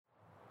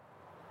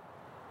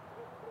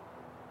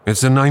It's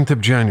the 9th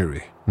of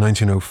January,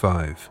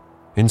 1905,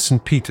 in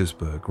St.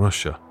 Petersburg,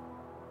 Russia.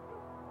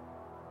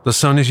 The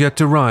sun is yet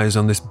to rise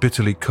on this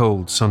bitterly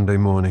cold Sunday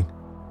morning,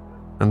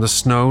 and the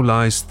snow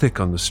lies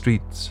thick on the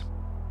streets.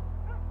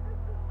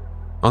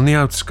 On the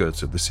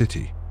outskirts of the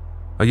city,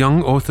 a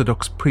young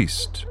Orthodox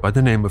priest by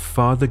the name of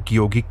Father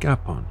Georgy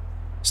Gapon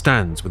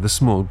stands with a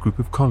small group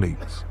of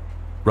colleagues,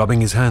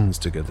 rubbing his hands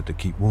together to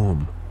keep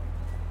warm.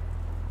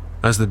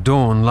 As the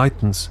dawn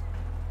lightens,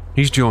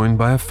 he's joined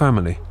by a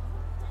family,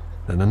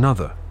 then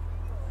another.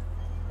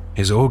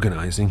 His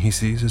organizing, he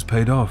sees, has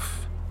paid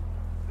off.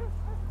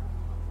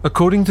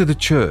 According to the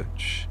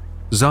Church,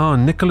 Tsar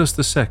Nicholas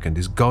II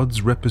is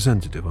God's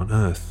representative on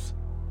earth.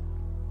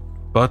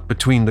 But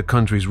between the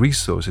country's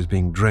resources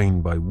being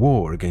drained by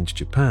war against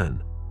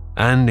Japan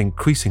and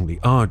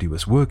increasingly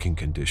arduous working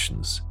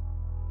conditions,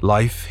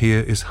 life here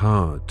is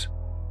hard.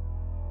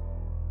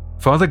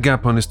 Father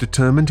Gapon is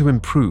determined to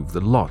improve the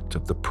lot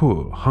of the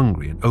poor,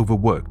 hungry, and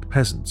overworked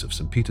peasants of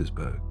St.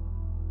 Petersburg.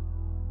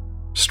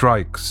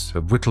 Strikes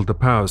have whittled the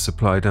power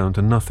supply down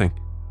to nothing.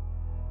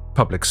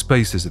 Public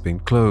spaces have been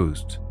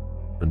closed,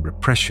 and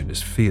repression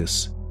is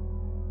fierce.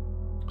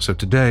 So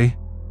today,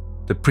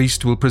 the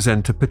priest will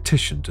present a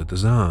petition to the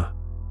Tsar.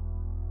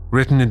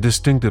 Written in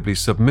distinctively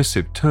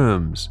submissive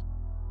terms,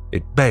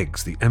 it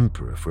begs the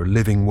emperor for a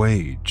living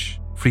wage,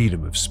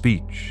 freedom of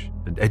speech,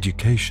 and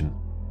education.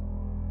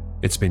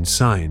 It's been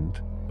signed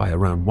by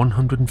around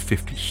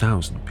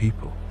 150,000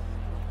 people.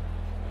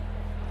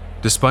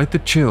 Despite the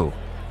chill,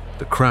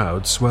 the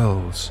crowd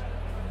swells.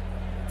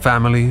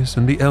 Families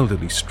and the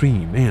elderly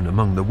stream in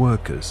among the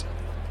workers,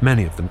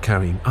 many of them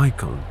carrying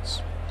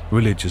icons,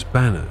 religious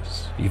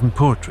banners, even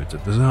portraits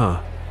of the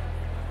Tsar.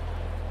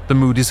 The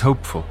mood is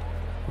hopeful,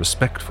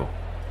 respectful.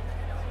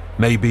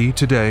 Maybe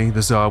today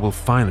the Tsar will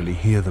finally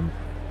hear them,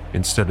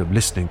 instead of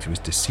listening to his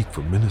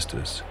deceitful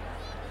ministers.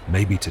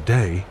 Maybe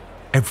today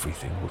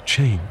everything will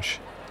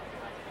change.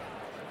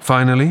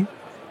 Finally,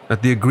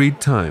 at the agreed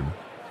time,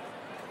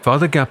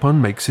 Father Gapon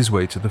makes his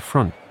way to the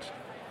front,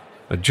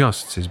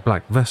 adjusts his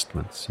black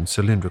vestments and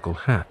cylindrical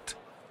hat,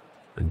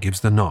 and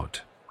gives the nod.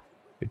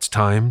 It's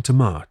time to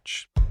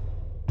march.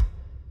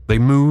 They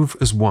move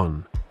as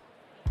one.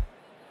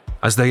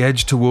 As they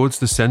edge towards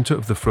the center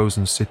of the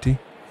frozen city,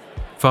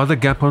 Father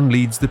Gapon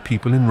leads the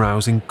people in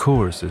rousing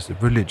choruses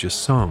of religious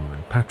song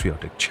and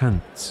patriotic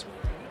chants.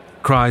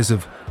 Cries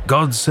of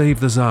 "God save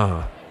the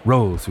Tsar"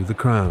 roll through the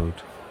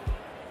crowd.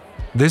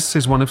 This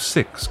is one of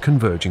 6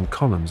 converging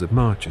columns of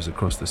marchers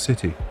across the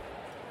city.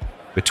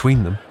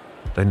 Between them,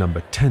 they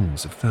number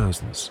tens of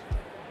thousands.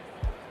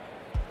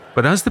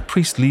 But as the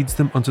priest leads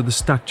them onto the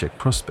Statchek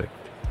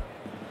Prospect,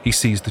 he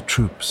sees the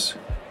troops,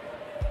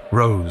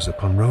 rows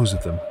upon rows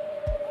of them,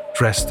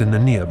 dressed in the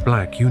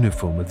near-black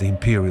uniform of the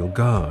Imperial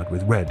Guard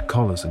with red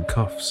collars and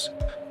cuffs,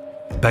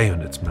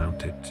 bayonets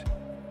mounted.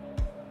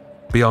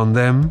 Beyond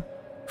them,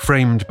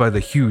 framed by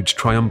the huge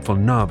triumphal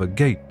Narva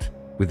Gate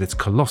with its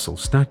colossal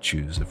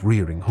statues of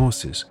rearing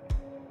horses,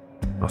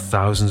 are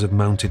thousands of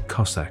mounted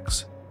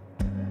Cossacks.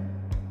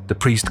 The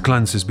priest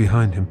glances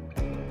behind him,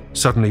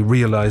 suddenly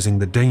realizing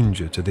the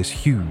danger to this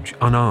huge,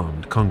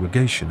 unarmed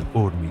congregation of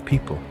ordinary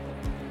people,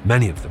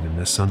 many of them in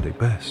their Sunday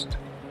best.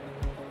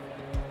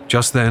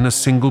 Just then, a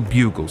single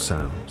bugle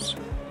sounds.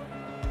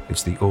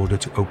 It's the order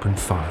to open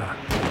fire.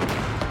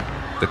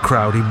 The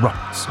crowd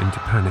erupts into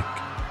panic.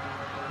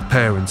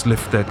 Parents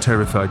lift their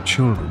terrified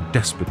children,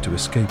 desperate to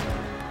escape.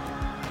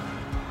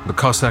 The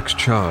Cossacks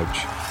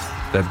charge,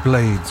 their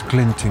blades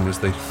glinting as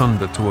they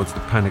thunder towards the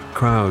panicked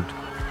crowd.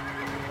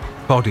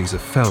 Bodies are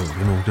felled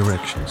in all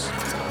directions,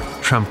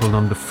 trampled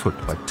underfoot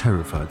by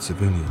terrified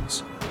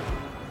civilians.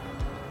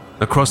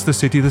 Across the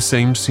city, the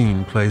same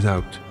scene plays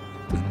out,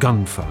 with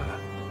gunfire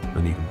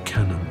and even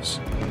cannons.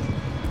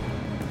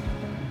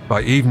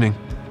 By evening,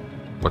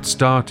 what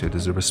started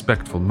as a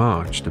respectful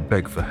march to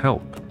beg for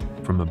help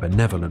from a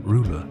benevolent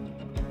ruler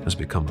has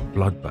become a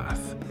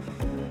bloodbath.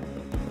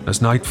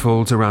 As night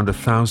falls, around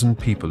 1,000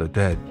 people are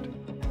dead,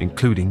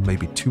 including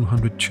maybe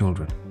 200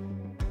 children.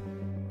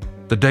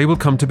 The day will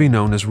come to be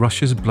known as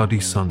Russia's Bloody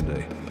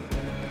Sunday,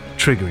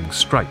 triggering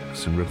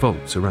strikes and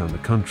revolts around the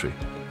country.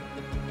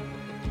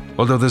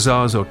 Although the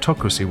Tsar's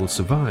autocracy will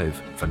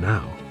survive, for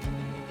now,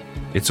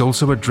 it's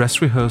also a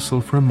dress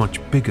rehearsal for a much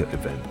bigger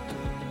event,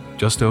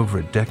 just over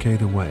a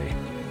decade away.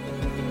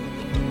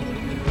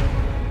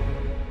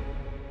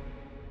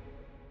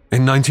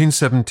 In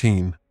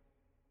 1917,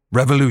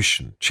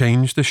 revolution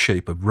changed the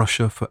shape of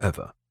Russia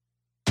forever.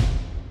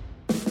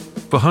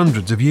 For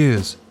hundreds of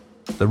years,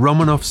 the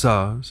Romanov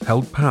Tsars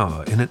held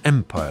power in an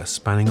empire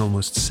spanning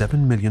almost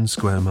 7 million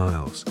square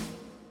miles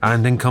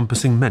and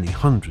encompassing many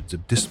hundreds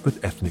of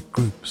disparate ethnic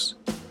groups.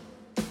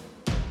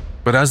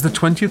 But as the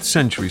 20th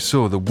century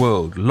saw the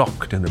world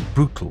locked in a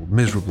brutal,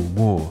 miserable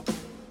war,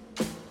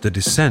 the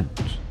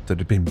dissent that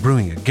had been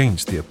brewing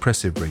against the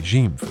oppressive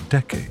regime for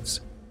decades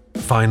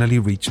finally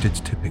reached its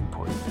tipping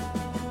point.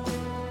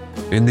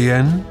 In the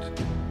end,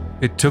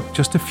 it took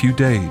just a few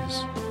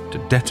days to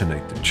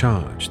detonate the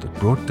charge that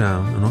brought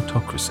down an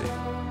autocracy.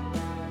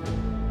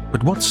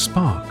 But what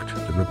sparked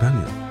the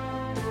rebellion?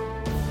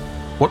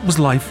 What was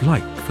life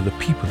like for the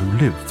people who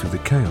lived through the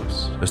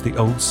chaos as the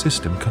old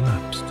system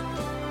collapsed?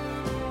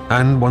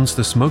 And once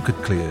the smoke had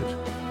cleared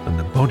and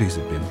the bodies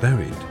had been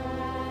buried,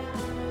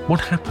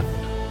 what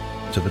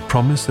happened to the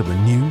promise of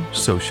a new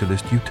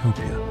socialist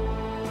utopia?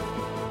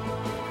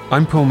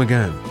 I'm Paul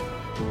McGann,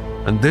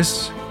 and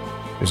this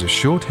is a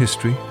short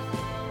history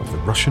of the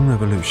Russian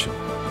Revolution.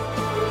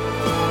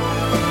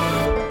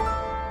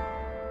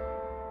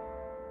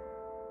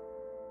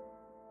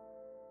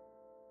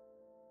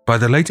 By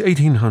the late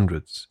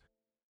 1800s,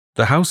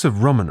 the House of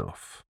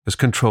Romanov has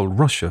controlled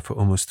Russia for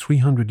almost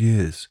 300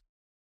 years.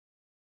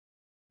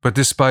 But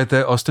despite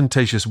their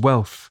ostentatious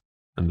wealth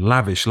and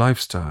lavish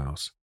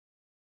lifestyles,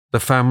 the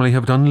family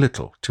have done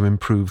little to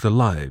improve the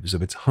lives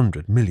of its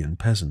 100 million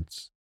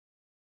peasants.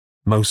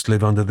 Most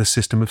live under the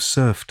system of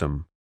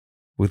serfdom,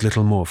 with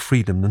little more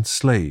freedom than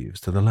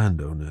slaves to the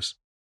landowners.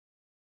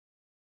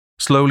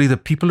 Slowly, the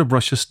people of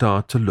Russia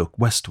start to look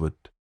westward.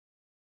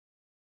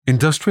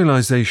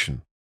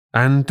 Industrialization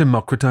and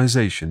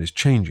democratization is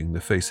changing the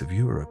face of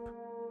Europe.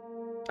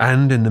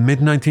 And in the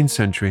mid-19th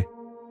century,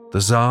 the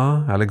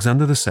Tsar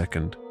Alexander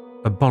II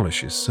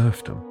abolishes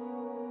serfdom.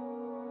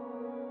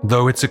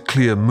 Though it's a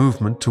clear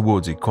movement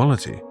towards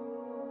equality,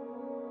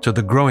 to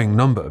the growing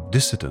number of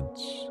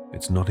dissidents,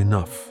 it's not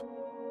enough.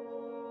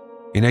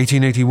 In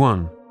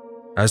 1881,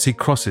 as he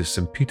crosses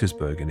St.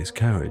 Petersburg in his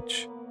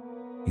carriage,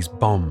 he's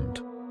bombed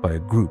by a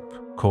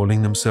group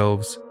calling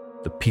themselves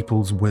the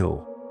People's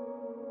Will.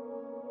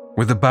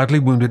 With a badly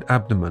wounded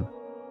abdomen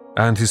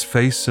and his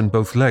face and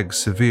both legs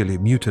severely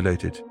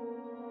mutilated,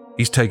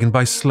 he's taken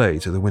by sleigh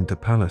to the Winter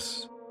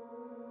Palace.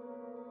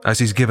 As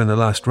he's given the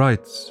last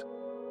rites,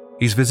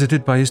 he's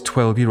visited by his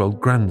 12-year-old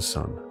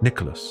grandson,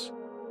 Nicholas.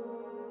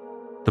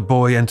 The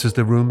boy enters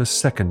the room as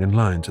second in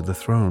line to the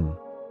throne,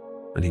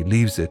 and he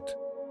leaves it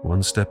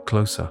one step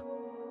closer.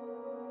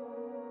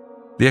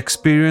 The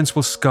experience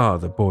will scar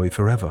the boy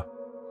forever,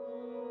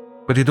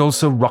 but it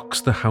also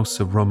rocks the House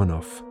of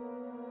Romanov.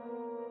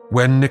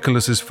 When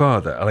Nicholas's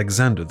father,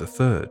 Alexander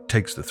III,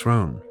 takes the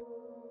throne,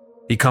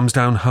 he comes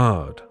down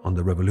hard on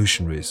the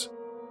revolutionaries.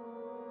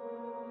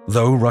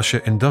 Though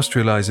Russia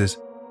industrializes,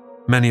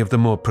 many of the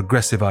more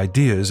progressive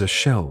ideas are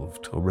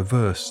shelved or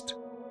reversed.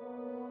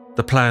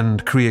 The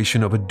planned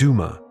creation of a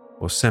Duma,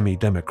 or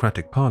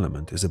semi-democratic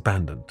parliament, is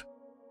abandoned.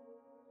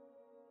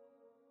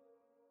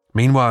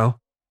 Meanwhile,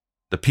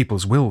 the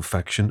People's Will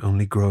faction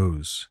only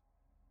grows.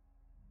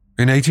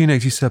 In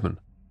 1887,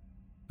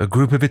 a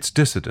group of its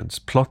dissidents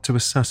plot to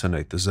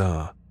assassinate the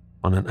Tsar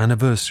on an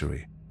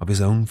anniversary of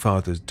his own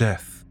father's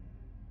death.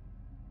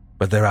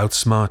 But they're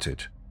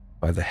outsmarted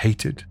by the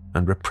hated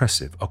and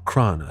repressive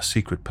Okhrana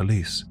secret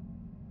police.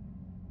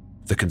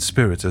 The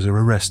conspirators are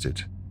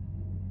arrested.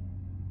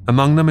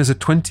 Among them is a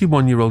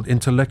 21-year-old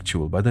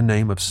intellectual by the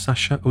name of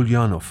Sasha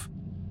Ulyanov.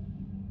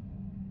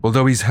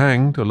 Although he's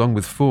hanged along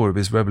with 4 of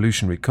his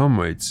revolutionary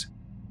comrades,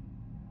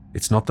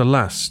 it's not the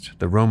last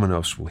the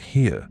Romanovs will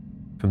hear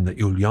from the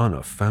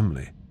Ulyanov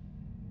family.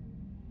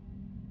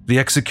 The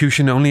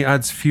execution only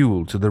adds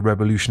fuel to the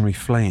revolutionary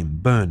flame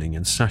burning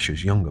in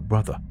Sasha's younger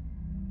brother.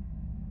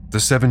 The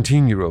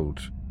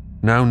 17-year-old,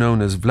 now known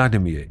as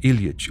Vladimir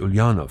Ilyich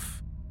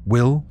Ulyanov,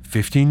 will,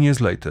 15 years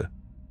later,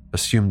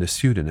 assume the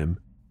pseudonym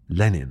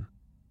Lenin.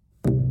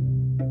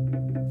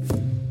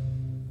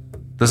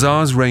 The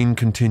Tsar's reign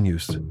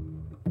continues.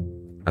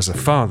 As a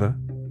father,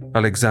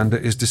 Alexander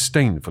is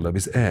disdainful of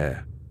his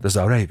heir, the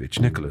Tsarevich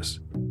Nicholas.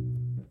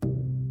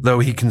 Though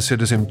he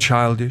considers him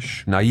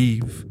childish,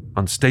 naive,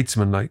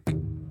 unstatesmanlike,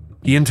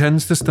 he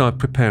intends to start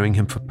preparing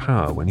him for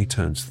power when he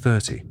turns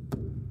 30.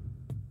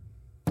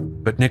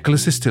 But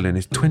Nicholas is still in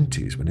his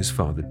 20s when his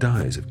father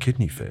dies of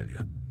kidney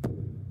failure.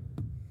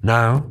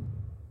 Now,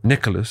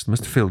 Nicholas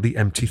must fill the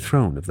empty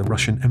throne of the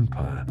Russian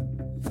Empire,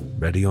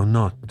 ready or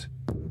not.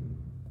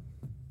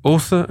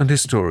 Author and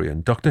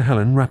historian Dr.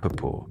 Helen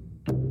Rappaport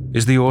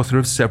is the author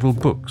of several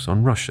books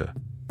on Russia,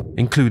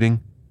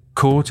 including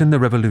Caught in the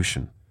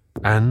Revolution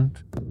and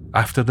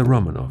After the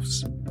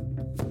Romanovs.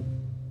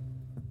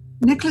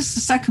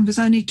 Nicholas II was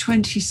only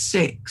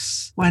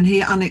 26 when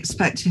he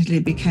unexpectedly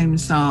became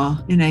Tsar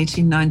in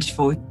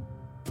 1894.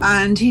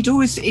 And he'd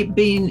always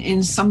been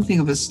in something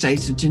of a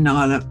state of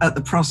denial at the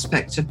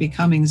prospect of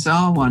becoming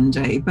Tsar one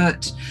day.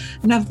 But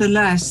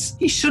nevertheless,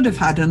 he should have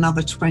had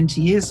another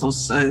 20 years or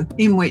so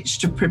in which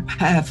to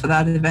prepare for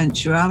that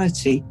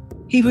eventuality.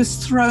 He was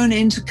thrown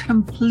into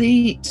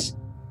complete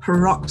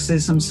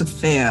paroxysms of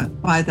fear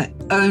by the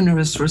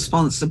onerous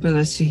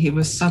responsibility he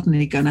was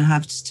suddenly going to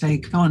have to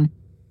take on.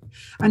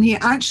 And he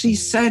actually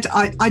said,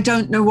 I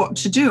don't know what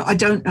to do. I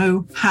don't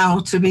know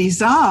how to be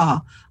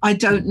Tsar. I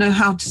don't know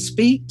how to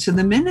speak to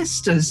the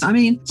ministers. I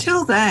mean,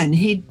 till then,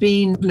 he'd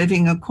been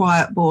living a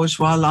quiet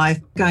bourgeois life,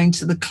 going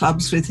to the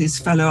clubs with his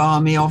fellow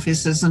army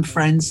officers and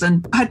friends,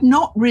 and had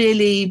not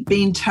really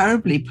been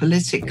terribly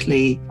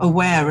politically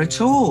aware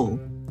at all.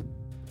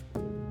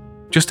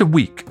 Just a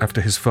week after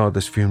his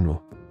father's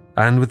funeral,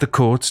 and with the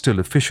court still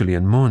officially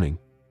in mourning,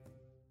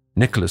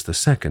 Nicholas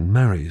II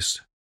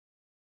marries.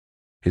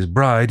 His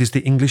bride is the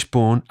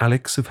English-born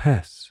Alix of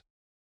Hesse.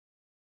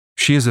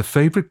 She is a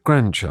favourite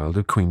grandchild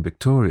of Queen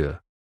Victoria,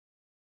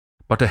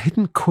 but a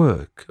hidden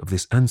quirk of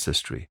this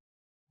ancestry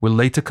will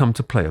later come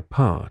to play a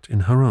part in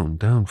her own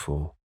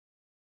downfall.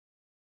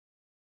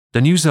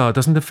 The new Tsar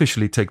doesn't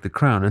officially take the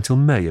crown until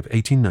May of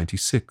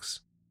 1896,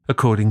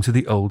 according to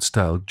the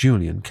old-style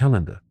Julian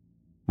calendar,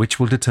 which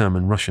will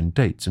determine Russian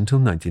dates until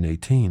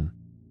 1918.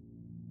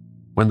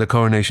 When the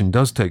coronation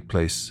does take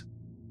place,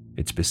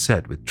 it's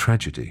beset with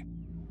tragedy.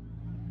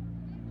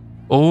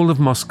 All of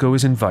Moscow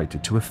is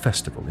invited to a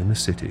festival in the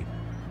city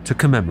to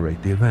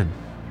commemorate the event,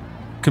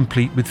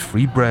 complete with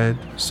free bread,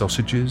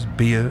 sausages,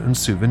 beer, and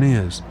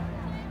souvenirs.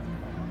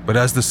 But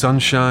as the sun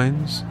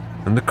shines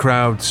and the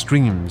crowd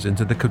streams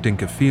into the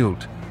Kodinka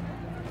field,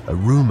 a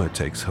rumor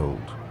takes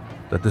hold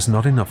that there's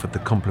not enough of the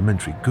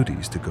complimentary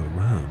goodies to go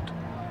round.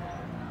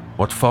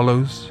 What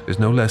follows is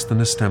no less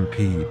than a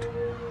stampede,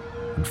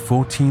 and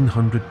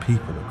 1,400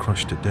 people are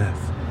crushed to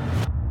death.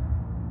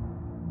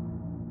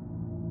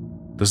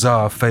 The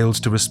Tsar fails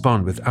to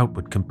respond with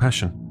outward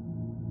compassion.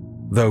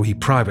 Though he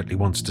privately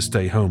wants to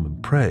stay home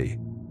and pray,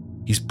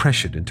 he's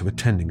pressured into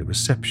attending a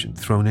reception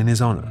thrown in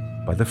his honor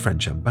by the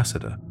French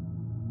ambassador.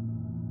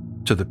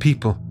 To the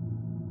people,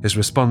 his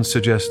response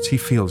suggests he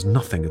feels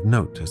nothing of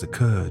note has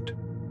occurred.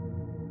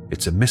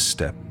 It's a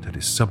misstep that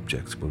his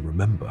subjects will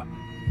remember.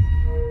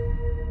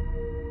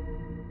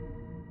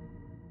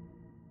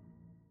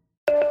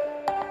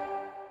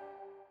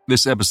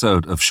 This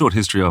episode of Short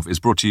History Of is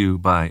brought to you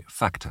by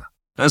Factor.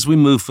 As we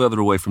move further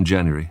away from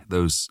January,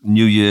 those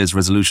New Year's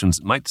resolutions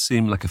might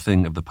seem like a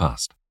thing of the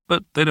past,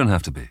 but they don't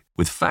have to be.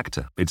 With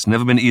Factor, it's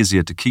never been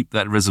easier to keep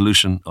that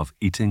resolution of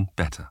eating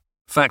better.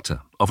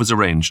 Factor offers a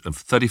range of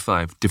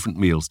 35 different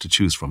meals to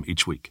choose from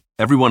each week.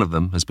 Every one of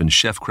them has been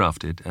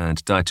chef-crafted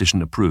and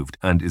dietitian approved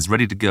and is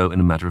ready to go in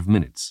a matter of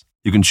minutes.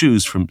 You can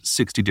choose from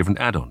 60 different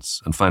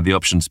add-ons and find the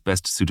options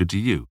best suited to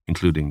you,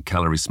 including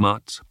Calorie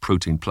Smart,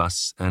 Protein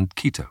Plus, and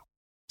Keto.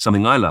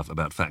 Something I love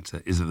about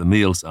Factor is that the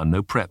meals are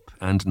no prep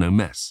and no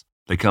mess.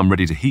 They come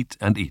ready to heat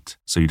and eat,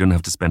 so you don't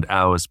have to spend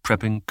hours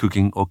prepping,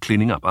 cooking, or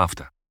cleaning up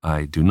after.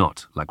 I do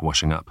not like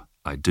washing up.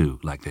 I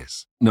do like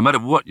this. No matter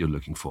what you're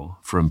looking for,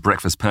 from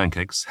breakfast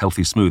pancakes,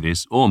 healthy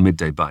smoothies, or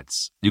midday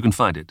bites, you can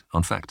find it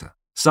on Factor.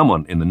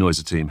 Someone in the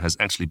Noiser team has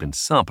actually been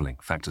sampling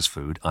Factor's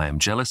food. I am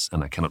jealous,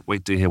 and I cannot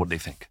wait to hear what they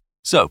think.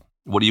 So,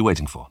 what are you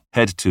waiting for?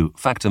 Head to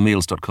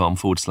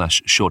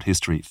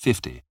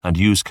factormeals.com/shorthistory50 and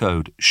use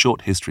code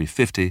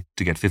shorthistory50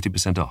 to get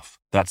 50% off.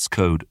 That's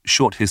code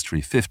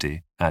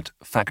shorthistory50 at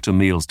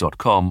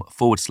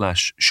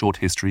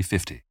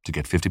factormeals.com/shorthistory50 to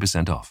get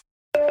 50% off.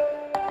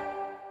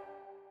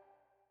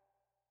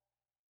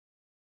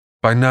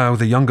 By now,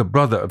 the younger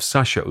brother of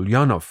Sasha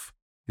Ulyanov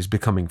is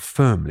becoming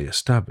firmly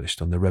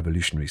established on the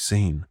revolutionary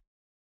scene.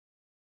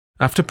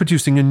 After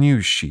producing a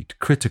news sheet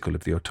critical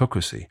of the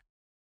autocracy,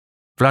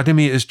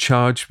 Vladimir is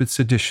charged with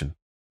sedition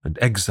and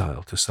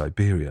exile to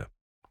Siberia.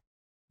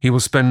 He will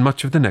spend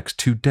much of the next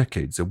 2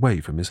 decades away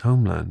from his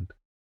homeland,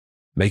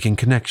 making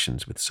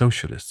connections with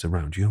socialists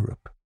around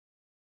Europe.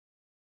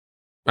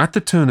 At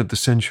the turn of the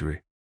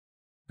century,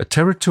 a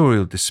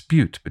territorial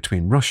dispute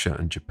between Russia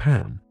and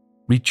Japan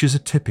reaches a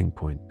tipping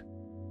point,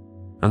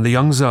 and the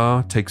young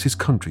Tsar takes his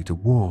country to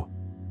war.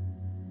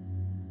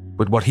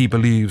 But what he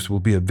believes will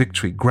be a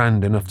victory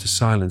grand enough to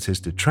silence his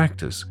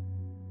detractors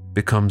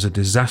becomes a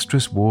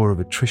disastrous war of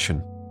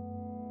attrition.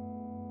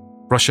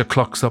 Russia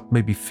clocks up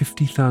maybe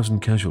 50,000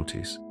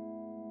 casualties,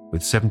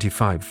 with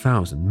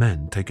 75,000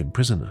 men taken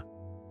prisoner.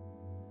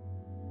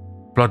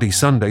 Bloody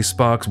Sunday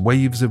sparks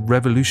waves of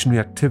revolutionary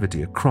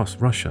activity across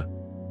Russia,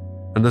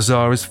 and the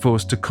Tsar is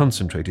forced to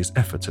concentrate his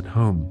efforts at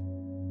home.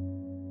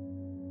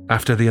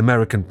 After the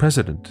American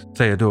president,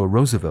 Theodore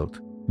Roosevelt,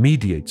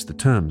 mediates the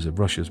terms of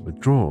Russia's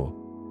withdrawal,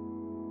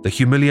 the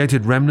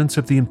humiliated remnants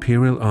of the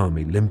Imperial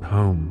Army limp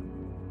home.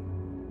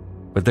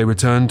 But they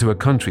return to a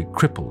country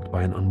crippled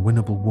by an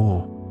unwinnable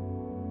war.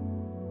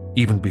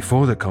 Even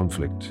before the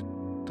conflict,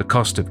 the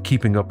cost of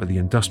keeping up with the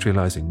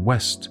industrializing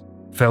West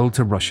fell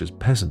to Russia's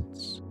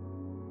peasants.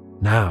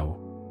 Now,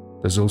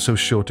 there's also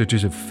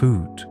shortages of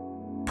food,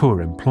 poor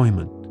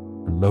employment,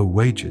 and low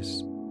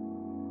wages.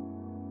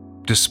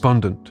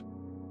 Despondent,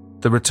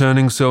 the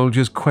returning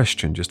soldiers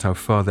question just how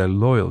far their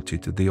loyalty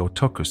to the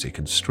autocracy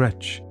can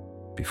stretch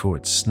before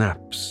it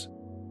snaps.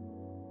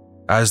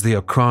 As the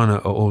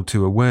Okhrana are all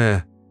too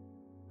aware,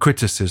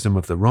 criticism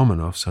of the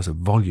Romanovs has a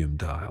volume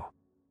dial,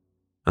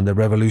 and the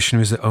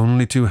revolutionaries are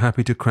only too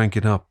happy to crank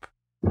it up.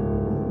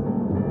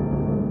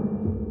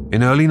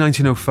 In early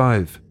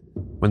 1905,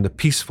 when the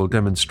peaceful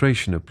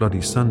demonstration of Bloody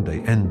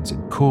Sunday ends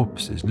in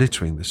corpses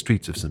littering the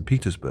streets of St.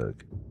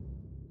 Petersburg,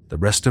 the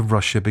rest of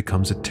Russia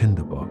becomes a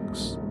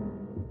tinderbox.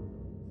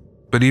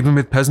 But even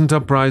with peasant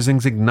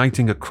uprisings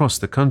igniting across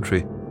the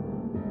country,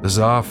 the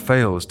Tsar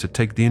fails to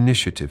take the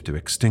initiative to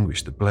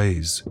extinguish the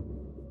blaze.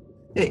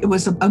 It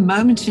was a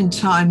moment in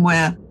time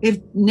where if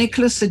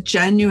Nicholas had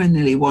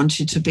genuinely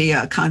wanted to be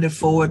a kind of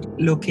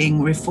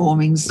forward-looking,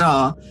 reforming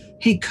Tsar,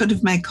 he could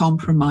have made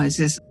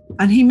compromises.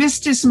 And he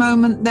missed his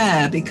moment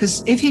there,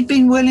 because if he'd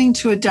been willing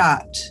to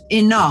adapt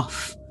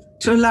enough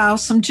to allow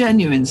some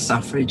genuine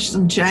suffrage,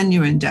 some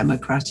genuine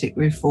democratic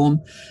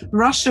reform.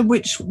 Russia,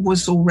 which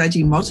was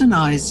already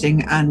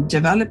modernizing and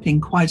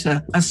developing quite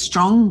a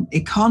strong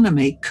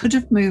economy, could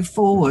have moved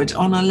forward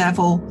on a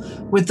level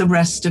with the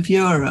rest of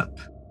Europe.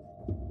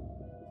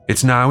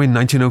 It's now in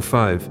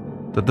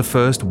 1905 that the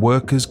first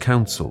workers'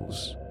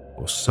 councils,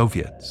 or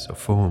Soviets, are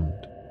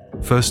formed,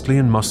 firstly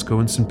in Moscow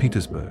and St.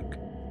 Petersburg,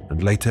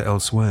 and later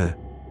elsewhere.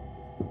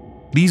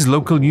 These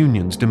local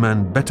unions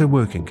demand better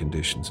working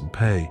conditions and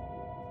pay,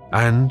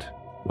 and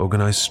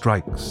organize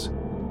strikes.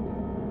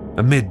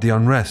 Amid the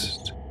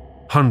unrest,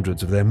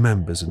 hundreds of their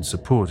members and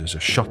supporters are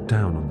shot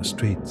down on the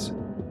streets.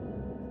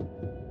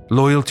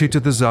 Loyalty to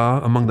the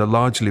Tsar among the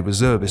largely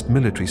reservist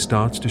military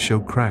starts to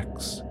show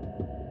cracks.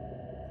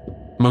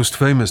 Most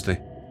famously,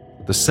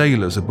 the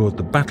sailors aboard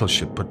the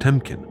battleship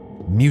Potemkin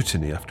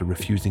mutiny after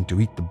refusing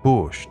to eat the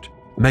borscht,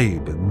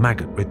 made with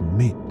maggot-ridden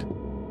meat.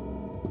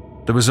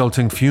 The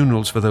resulting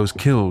funerals for those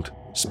killed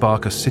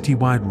spark a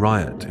citywide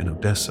riot in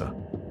Odessa.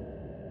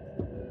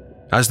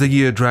 As the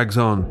year drags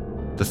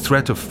on, the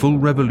threat of full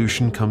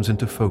revolution comes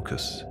into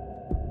focus.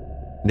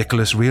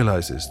 Nicholas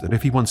realizes that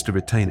if he wants to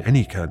retain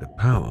any kind of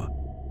power,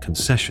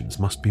 concessions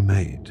must be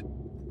made.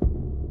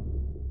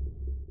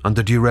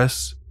 Under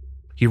duress,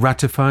 he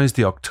ratifies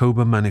the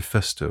October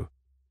Manifesto,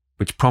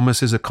 which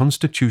promises a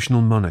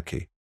constitutional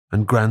monarchy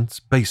and grants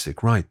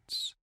basic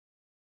rights.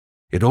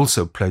 It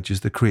also pledges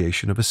the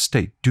creation of a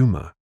state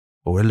Duma,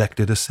 or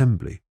elected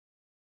assembly,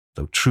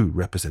 though true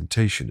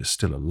representation is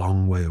still a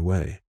long way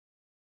away.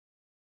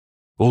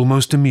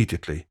 Almost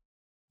immediately,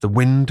 the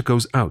wind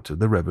goes out of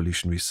the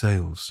revolutionary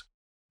sails,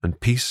 and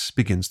peace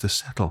begins to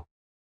settle.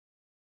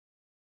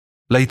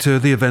 Later,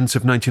 the events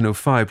of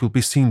 1905 will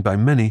be seen by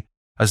many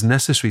as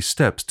necessary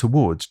steps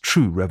towards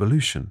true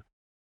revolution.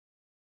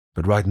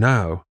 But right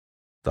now,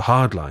 the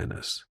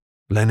hardliners,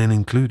 Lenin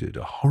included,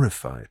 are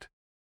horrified.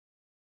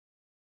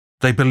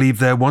 They believe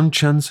their one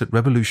chance at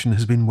revolution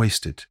has been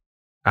wasted,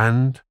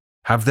 and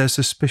have their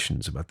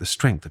suspicions about the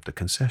strength of the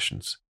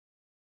concessions.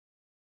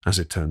 As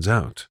it turns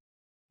out,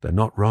 they're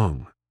not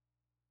wrong.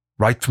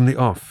 Right from the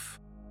off,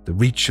 the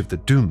reach of the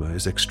Duma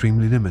is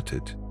extremely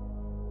limited.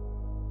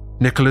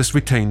 Nicholas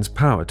retains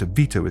power to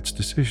veto its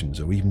decisions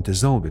or even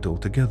dissolve it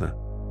altogether.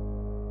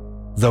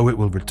 Though it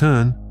will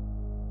return,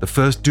 the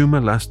first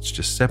Duma lasts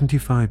just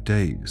 75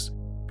 days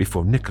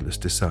before Nicholas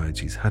decides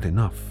he's had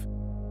enough.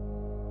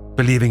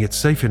 Believing it's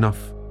safe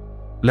enough,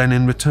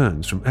 Lenin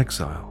returns from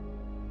exile.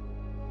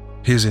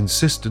 His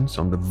insistence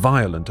on the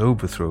violent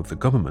overthrow of the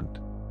government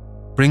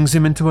brings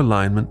him into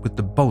alignment with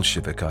the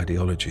Bolshevik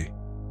ideology,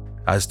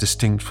 as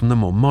distinct from the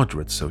more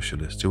moderate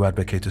socialists who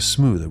advocate a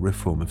smoother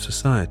reform of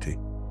society.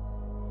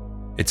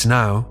 It's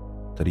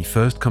now that he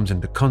first comes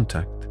into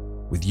contact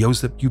with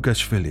Joseph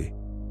Yugashvili,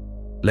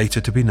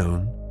 later to be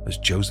known as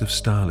Joseph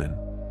Stalin.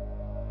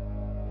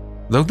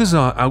 Though the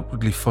Tsar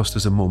outwardly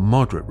fosters a more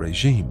moderate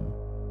regime,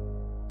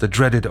 the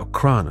dreaded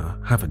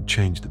Okhrana haven't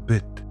changed a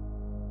bit.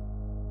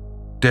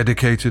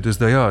 Dedicated as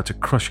they are to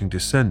crushing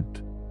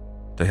dissent,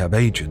 they have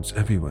agents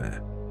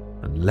everywhere,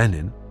 and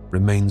Lenin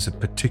remains of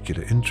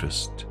particular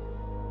interest.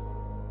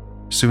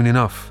 Soon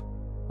enough,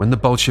 when the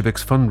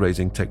Bolsheviks'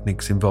 fundraising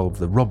techniques involve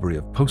the robbery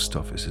of post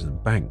offices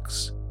and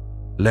banks,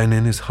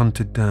 Lenin is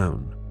hunted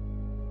down.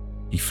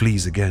 He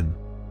flees again,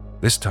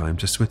 this time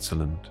to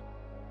Switzerland.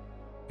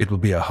 It will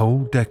be a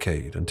whole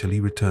decade until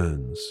he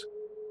returns.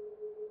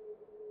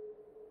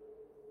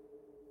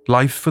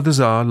 Life for the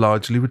Tsar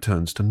largely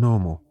returns to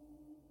normal.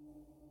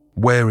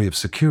 Wary of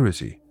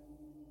security,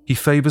 he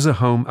favors a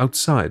home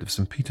outside of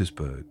St.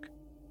 Petersburg,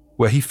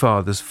 where he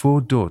fathers 4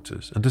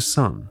 daughters and a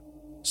son,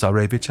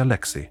 Tsarevich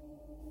Alexei.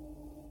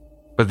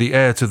 But the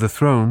heir to the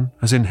throne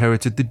has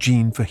inherited the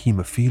gene for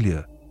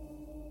haemophilia,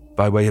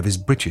 by way of his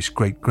British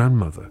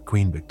great-grandmother,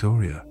 Queen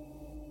Victoria.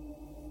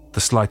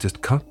 The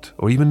slightest cut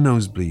or even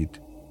nosebleed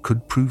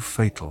could prove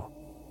fatal.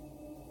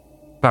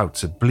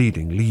 Bouts of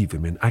bleeding leave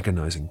him in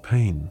agonizing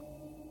pain.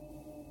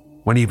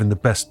 When even the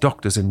best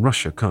doctors in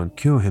Russia can't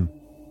cure him,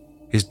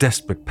 his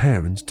desperate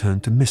parents turn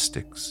to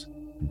mystics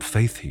and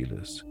faith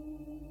healers.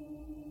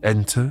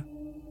 Enter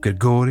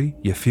Grigory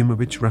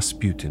Yefimovich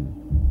Rasputin.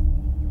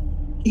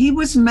 He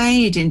was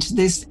made into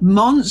this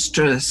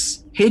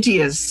monstrous,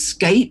 hideous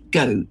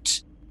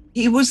scapegoat.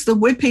 He was the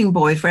whipping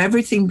boy for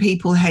everything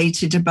people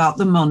hated about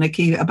the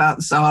monarchy, about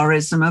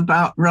Tsarism,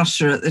 about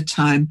Russia at the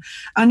time.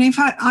 And in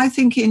fact, I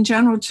think in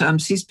general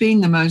terms, he's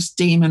been the most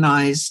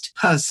demonized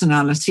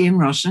personality in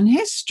Russian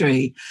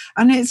history.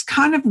 And it's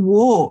kind of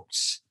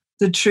warped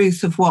the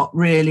truth of what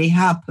really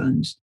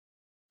happened.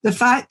 The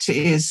fact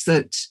is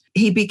that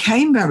he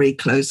became very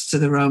close to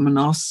the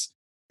Romanovs.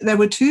 There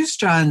were 2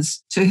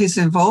 strands to his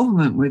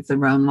involvement with the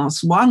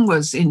Romanovs. One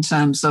was in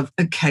terms of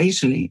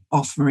occasionally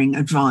offering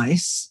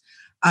advice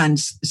and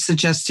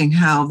suggesting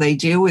how they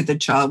deal with the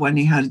child when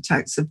he had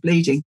attacks of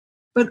bleeding.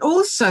 But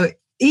also,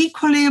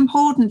 equally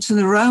important to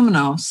the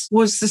Romanovs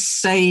was the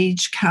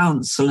sage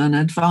counsel and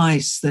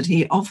advice that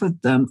he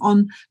offered them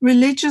on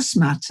religious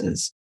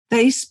matters.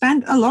 They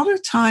spent a lot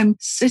of time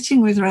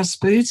sitting with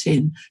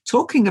Rasputin,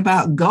 talking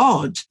about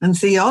God and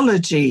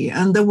theology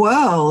and the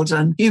world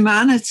and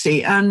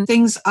humanity and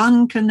things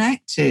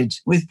unconnected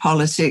with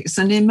politics.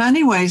 And in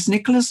many ways,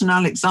 Nicholas and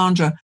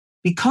Alexandra,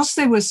 because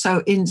they were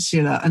so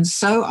insular and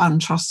so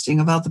untrusting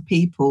of other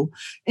people,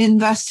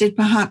 invested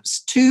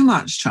perhaps too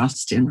much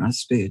trust in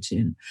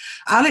Rasputin.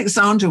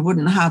 Alexandra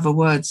wouldn't have a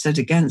word said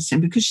against him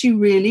because she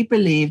really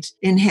believed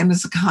in him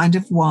as a kind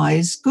of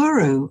wise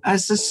guru,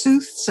 as a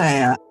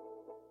soothsayer.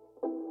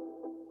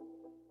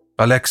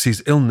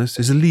 Alexei's illness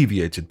is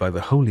alleviated by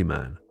the holy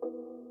man,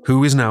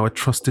 who is now a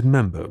trusted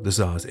member of the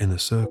Tsar's inner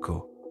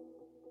circle.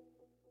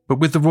 But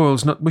with the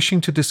royals not wishing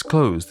to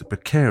disclose the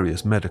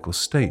precarious medical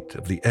state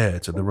of the heir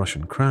to the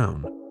Russian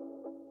crown,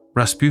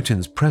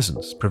 Rasputin's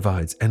presence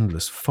provides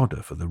endless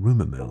fodder for the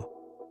rumor mill.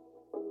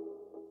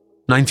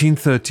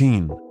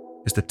 1913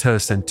 is the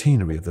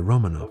tercentenary of the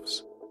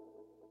Romanovs,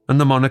 and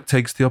the monarch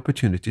takes the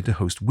opportunity to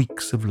host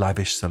weeks of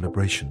lavish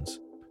celebrations.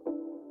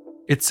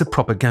 It's a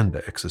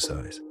propaganda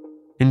exercise,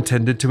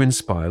 intended to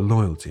inspire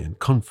loyalty and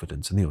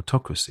confidence in the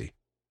autocracy,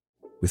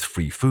 with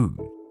free food,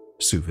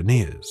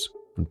 souvenirs,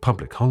 and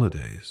public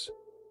holidays.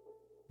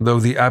 Though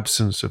the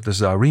absence of the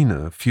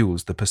Tsarina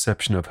fuels the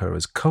perception of her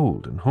as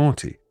cold and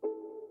haughty,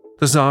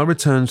 the Tsar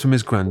returns from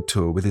his grand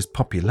tour with his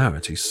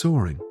popularity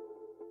soaring.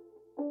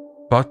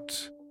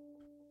 But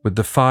with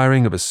the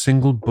firing of a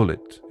single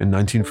bullet in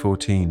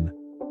 1914,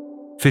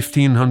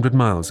 1,500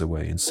 miles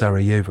away in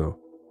Sarajevo,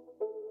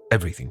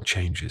 everything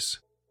changes.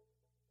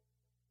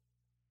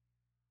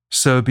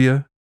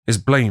 Serbia is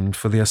blamed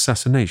for the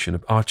assassination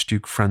of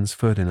Archduke Franz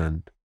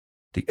Ferdinand,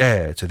 the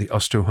heir to the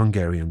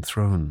Austro-Hungarian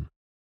throne.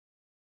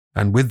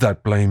 And with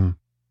that blame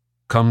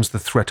comes the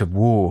threat of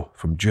war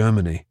from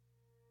Germany.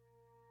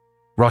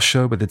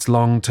 Russia, with its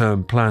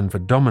long-term plan for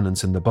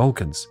dominance in the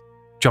Balkans,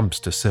 jumps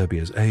to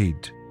Serbia's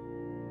aid.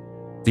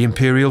 The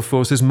imperial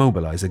forces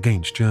mobilize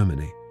against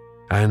Germany,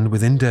 and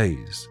within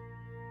days,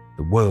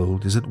 the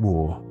world is at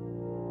war.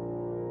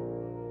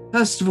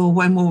 First of all,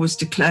 when war was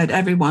declared,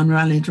 everyone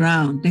rallied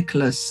round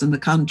Nicholas and the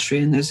country,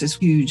 and there's this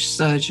huge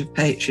surge of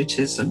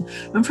patriotism.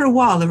 And for a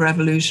while, the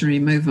revolutionary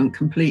movement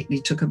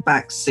completely took a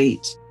back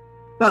seat.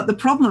 But the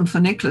problem for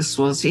Nicholas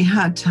was he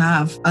had to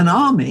have an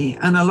army,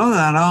 and a lot of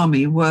that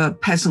army were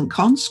peasant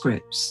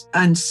conscripts.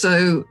 And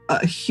so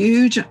a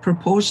huge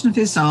proportion of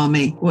his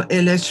army were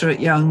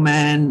illiterate young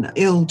men,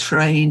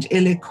 ill-trained,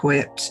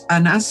 ill-equipped.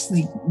 And as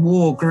the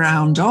war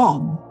ground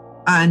on,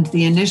 and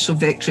the initial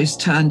victories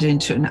turned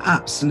into an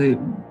absolute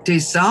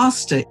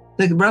disaster,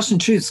 the Russian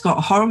troops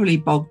got horribly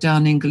bogged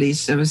down in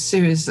Galicia, a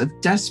series of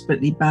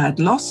desperately bad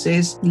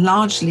losses.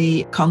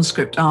 Largely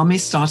conscript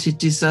armies started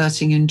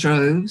deserting in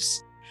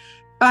droves.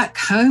 Back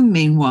home,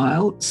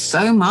 meanwhile,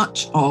 so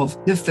much of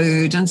the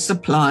food and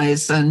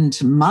supplies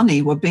and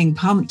money were being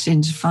pumped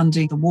into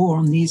funding the war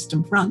on the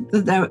Eastern Front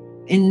that there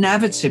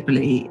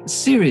inevitably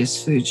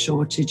serious food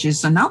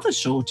shortages and other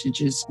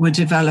shortages were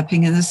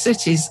developing in the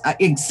cities,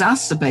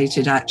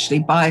 exacerbated actually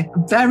by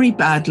very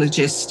bad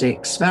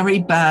logistics, very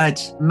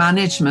bad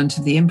management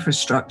of the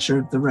infrastructure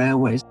of the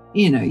railways.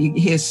 You know, you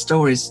hear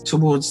stories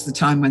towards the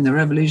time when the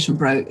revolution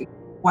broke,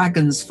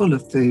 wagons full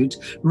of food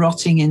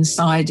rotting in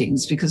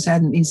sidings because they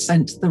hadn't been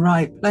sent to the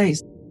right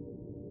place.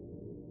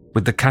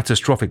 With the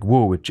catastrophic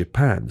war with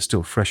Japan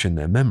still fresh in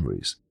their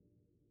memories,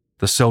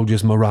 the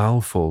soldiers'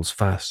 morale falls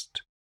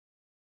fast.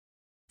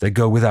 They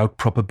go without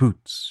proper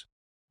boots,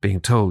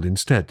 being told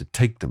instead to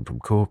take them from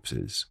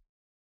corpses.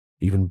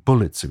 Even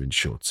bullets are in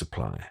short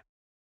supply.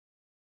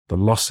 The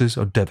losses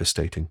are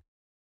devastating.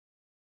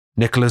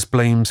 Nicholas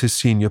blames his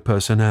senior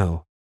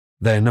personnel,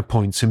 then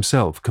appoints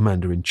himself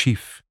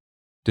commander-in-chief,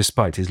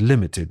 despite his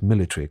limited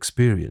military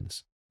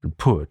experience and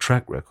poor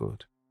track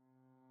record.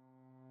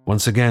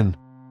 Once again,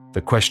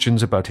 the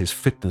questions about his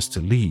fitness to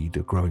lead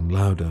are growing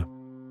louder.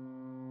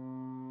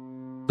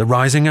 The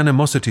rising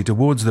animosity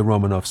towards the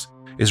Romanovs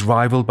is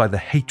rivaled by the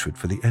hatred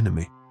for the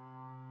enemy,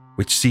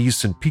 which sees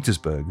St.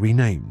 Petersburg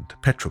renamed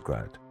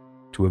Petrograd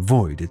to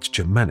avoid its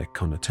Germanic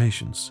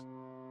connotations.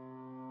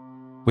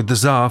 With the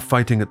Tsar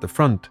fighting at the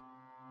front,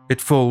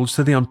 it falls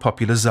to the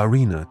unpopular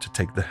Tsarina to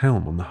take the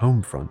helm on the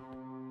home front.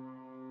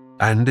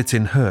 And it's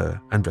in her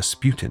and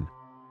Rasputin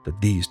that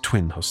these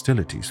twin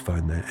hostilities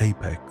find their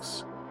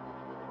apex.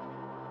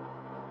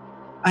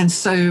 And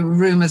so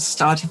rumors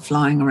started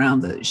flying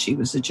around that she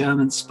was a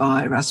German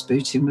spy,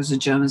 Rasputin was a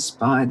German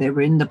spy, they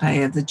were in the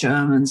pay of the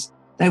Germans,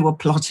 they were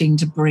plotting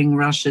to bring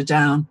Russia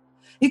down.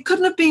 It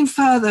couldn't have been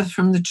further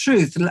from the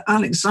truth.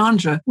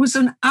 Alexandra was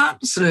an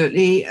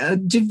absolutely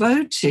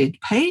devoted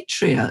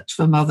patriot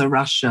for Mother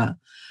Russia.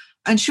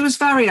 And she was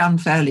very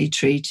unfairly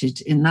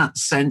treated in that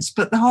sense.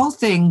 But the whole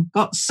thing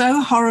got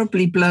so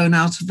horribly blown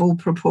out of all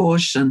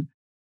proportion.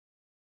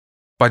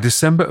 By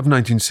December of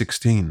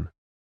 1916,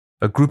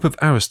 a group of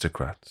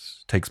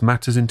aristocrats takes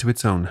matters into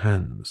its own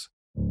hands.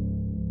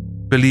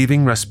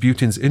 Believing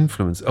Rasputin's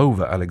influence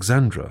over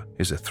Alexandra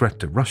is a threat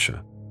to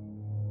Russia,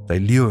 they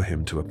lure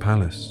him to a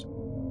palace.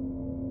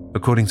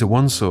 According to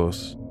one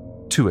source,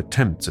 2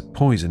 attempts at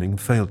poisoning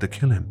failed to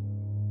kill him,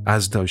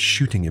 as does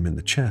shooting him in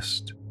the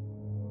chest.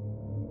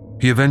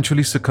 He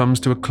eventually succumbs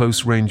to a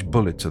close-range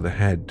bullet to the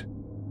head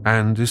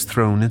and is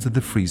thrown into the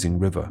freezing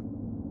river.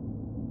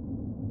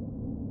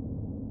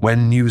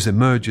 When news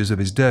emerges of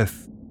his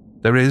death,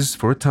 there is,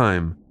 for a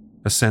time,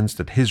 a sense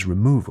that his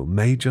removal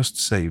may just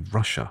save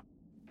Russia.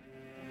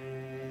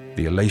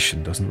 The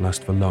elation doesn't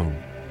last for long.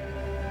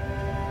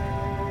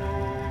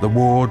 The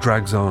war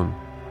drags on,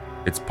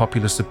 its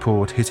popular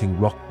support hitting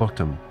rock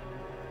bottom.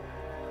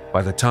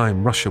 By the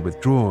time Russia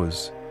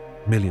withdraws,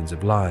 millions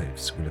of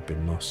lives will have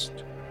been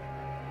lost.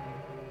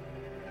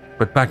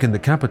 But back in the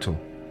capital,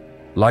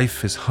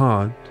 life is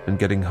hard and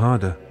getting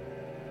harder.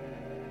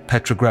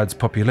 Petrograd's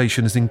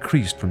population has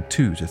increased from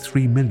 2 to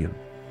 3 million,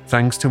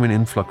 thanks to an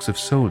influx of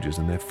soldiers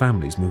and their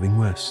families moving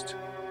west.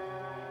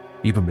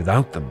 Even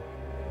without them,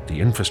 the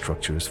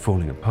infrastructure is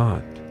falling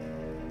apart.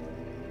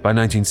 By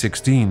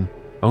 1916,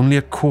 only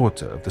a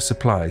quarter of the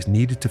supplies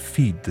needed to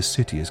feed the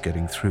city is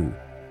getting through.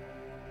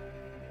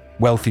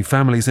 Wealthy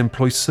families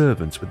employ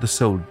servants with the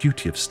sole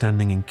duty of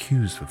standing in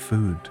queues for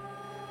food.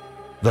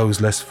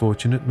 Those less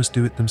fortunate must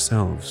do it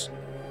themselves.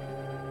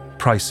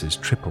 Prices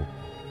triple,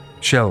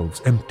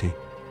 shelves empty.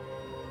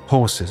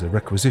 Horses are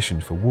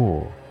requisitioned for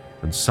war,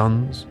 and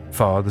sons,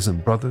 fathers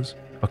and brothers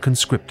are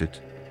conscripted,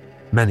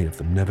 many of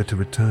them never to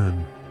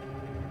return.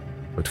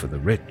 But for the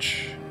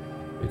rich,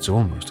 it's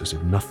almost as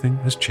if nothing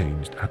has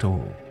changed at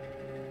all.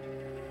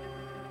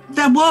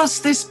 There was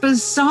this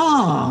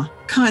bizarre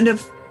kind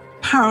of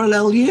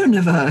parallel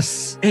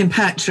universe in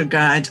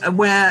Petrograd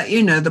where,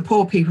 the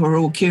poor people were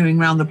all queuing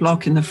around the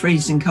block in the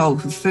freezing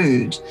cold for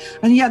food.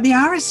 And yet the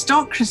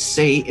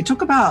aristocracy, it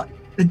talk about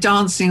the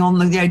dancing on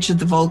the edge of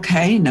the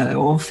volcano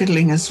or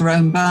fiddling as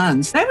Rome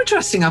burns. They were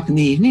dressing up in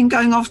the evening,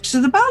 going off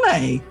to the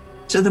ballet,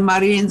 to the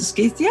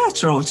Mariinsky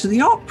Theatre or to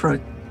the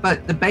opera.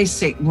 But the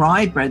basic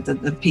rye bread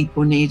that the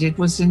people needed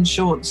was in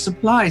short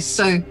supply.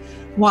 So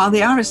while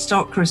the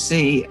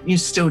aristocracy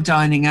is still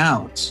dining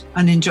out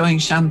and enjoying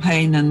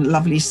champagne and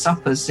lovely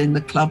suppers in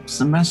the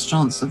clubs and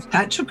restaurants of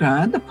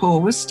Petrograd, the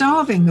poor were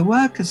starving, the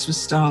workers were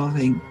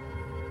starving.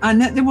 And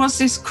there was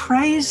this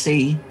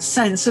crazy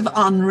sense of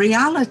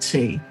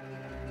unreality.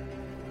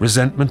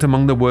 Resentment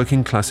among the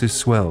working classes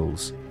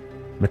swells,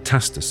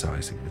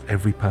 metastasizing with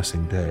every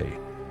passing day.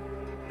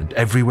 And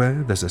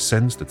everywhere there's a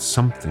sense that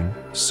something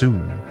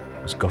soon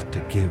has got to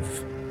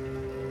give.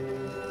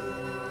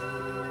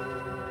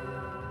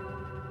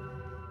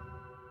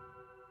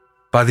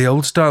 By the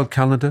old-style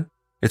calendar,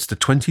 it's the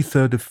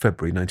 23rd of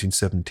February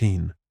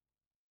 1917.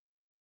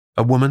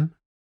 A woman,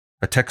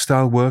 a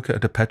textile worker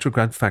at a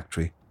Petrograd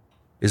factory,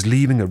 is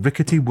leaving a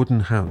rickety wooden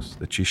house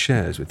that she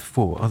shares with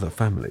 4 other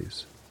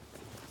families.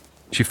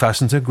 She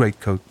fastens her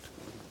greatcoat,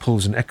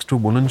 pulls an extra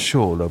woolen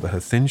shawl over her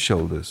thin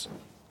shoulders,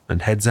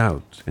 and heads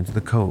out into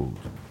the cold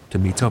to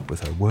meet up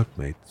with her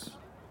workmates.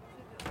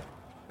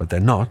 But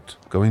they're not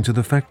going to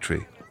the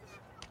factory.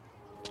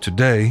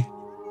 Today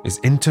is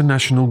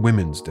International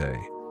Women's Day,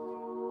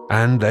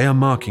 and they are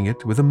marking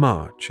it with a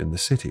march in the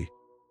city.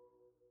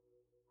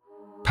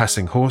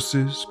 Passing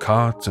horses,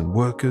 carts, and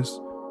workers,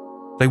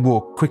 they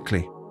walk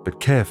quickly but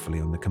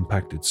carefully on the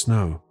compacted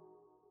snow.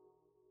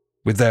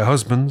 With their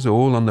husbands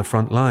all on the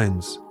front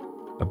lines,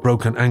 a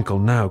broken ankle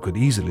now could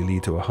easily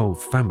lead to a whole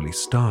family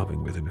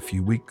starving within a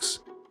few weeks.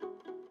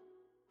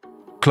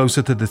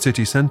 Closer to the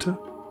city centre,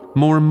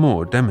 more and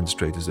more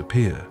demonstrators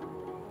appear.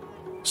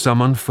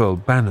 Some unfurl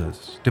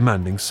banners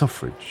demanding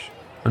suffrage,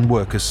 and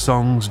workers'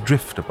 songs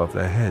drift above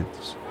their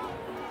heads.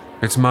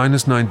 It's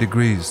 -9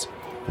 degrees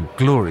and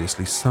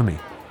gloriously sunny.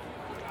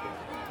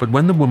 But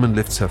when the woman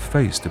lifts her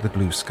face to the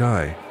blue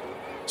sky,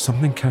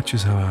 something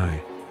catches her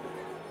eye.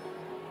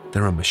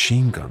 There are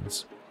machine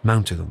guns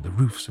mounted on the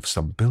roofs of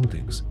some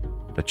buildings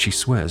that she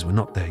swears were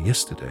not there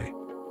yesterday.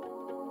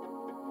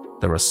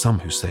 There are some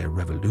who say a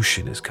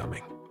revolution is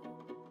coming.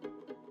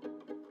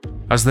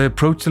 As they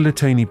approach the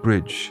Litani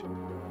Bridge,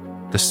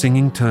 the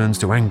singing turns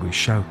to angry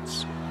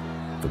shouts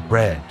for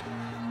bread,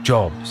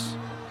 jobs,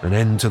 an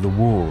end to the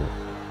war.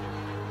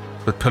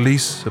 But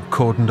police have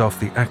cordoned off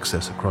the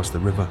access across the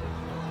river.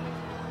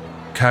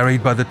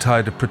 Carried by the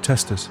tide of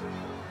protesters,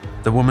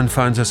 the woman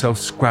finds herself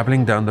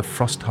scrabbling down the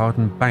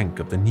frost-hardened bank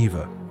of the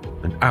Neva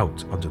and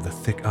out onto the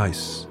thick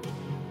ice.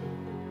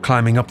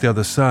 Climbing up the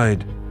other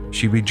side,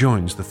 she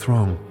rejoins the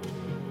throng.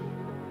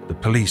 The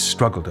police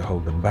struggle to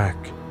hold them back,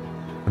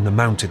 and the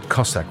mounted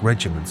Cossack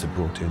regiments are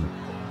brought in.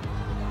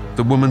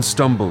 The woman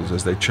stumbles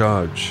as they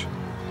charge,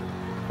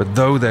 but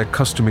though their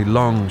customary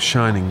long,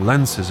 shining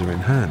lances are in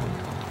hand,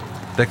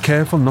 they're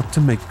careful not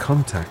to make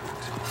contact.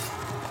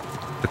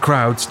 The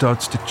crowd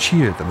starts to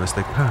cheer them as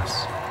they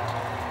pass,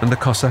 and the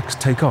Cossacks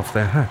take off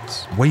their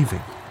hats,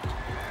 waving.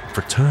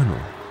 Fraternal.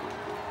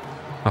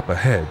 Up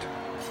ahead,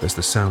 there's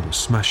the sound of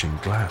smashing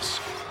glass.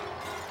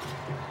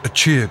 A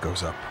cheer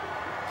goes up.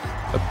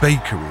 A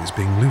bakery is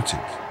being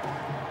looted,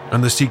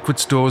 and the secret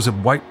stores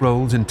of white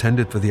rolls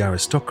intended for the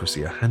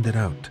aristocracy are handed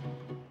out.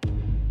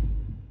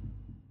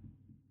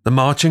 The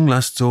marching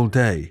lasts all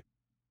day,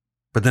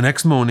 but the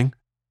next morning,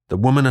 the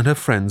woman and her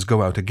friends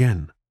go out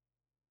again.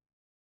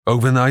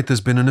 Overnight,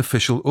 there's been an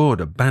official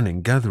order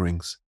banning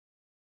gatherings,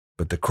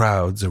 but the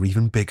crowds are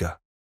even bigger,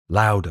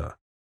 louder,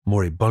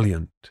 more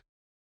ebullient.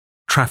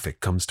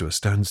 Traffic comes to a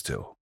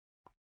standstill.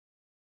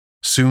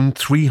 Soon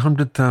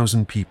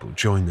 300,000 people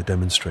join the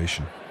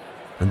demonstration,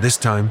 and this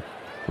time,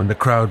 when the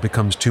crowd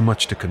becomes too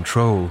much to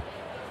control,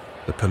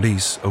 the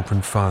police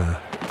open fire.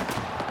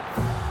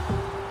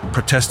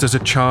 Protesters are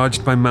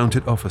charged by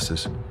mounted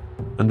officers,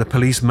 and the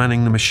police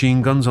manning the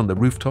machine guns on the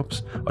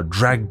rooftops are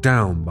dragged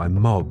down by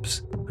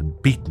mobs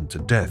and beaten to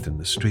death in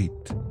the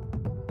street.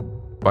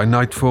 By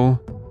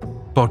nightfall,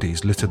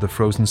 bodies litter the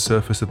frozen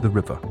surface of the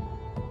river,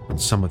 and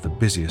some of the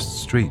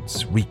busiest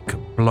streets reek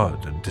of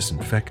blood and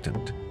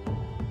disinfectant.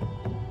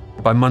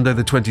 By Monday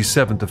the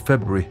 27th of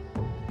February,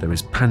 there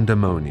is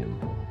pandemonium.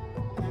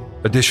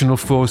 Additional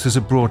forces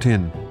are brought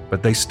in,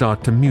 but they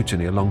start to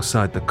mutiny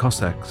alongside the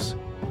Cossacks.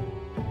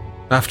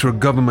 After a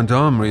government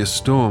armory is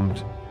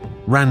stormed,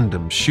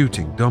 random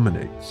shooting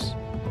dominates,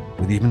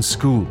 with even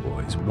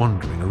schoolboys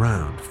wandering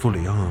around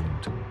fully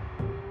armed.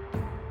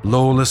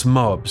 Lawless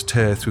mobs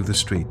tear through the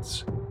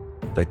streets.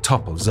 They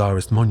topple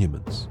Tsarist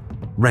monuments,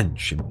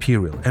 wrench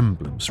imperial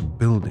emblems from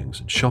buildings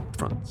and shop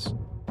fronts,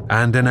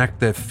 and enact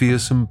their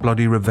fearsome,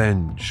 bloody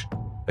revenge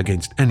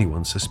against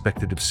anyone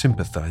suspected of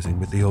sympathizing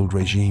with the old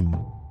regime.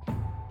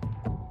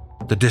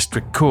 The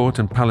district court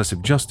and palace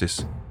of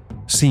justice,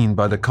 seen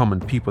by the common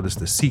people as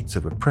the seats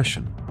of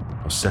oppression,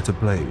 are set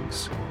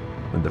ablaze,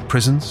 and the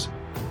prisons,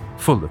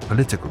 full of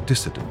political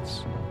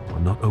dissidents, are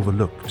not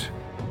overlooked.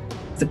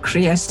 The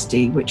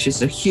Kriesti, which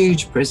is a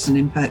huge prison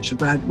in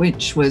Petrograd,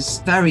 which was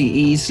very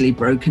easily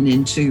broken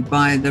into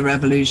by the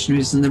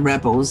revolutionaries and the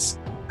rebels,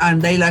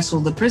 and they let all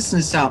the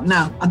prisoners out.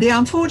 Now, the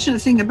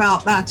unfortunate thing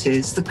about that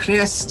is the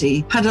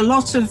Kriesti had a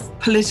lot of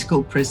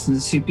political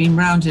prisoners who'd been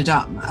rounded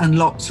up and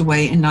locked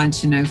away in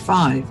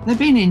 1905. They'd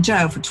been in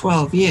jail for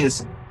 12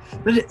 years.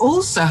 But it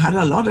also had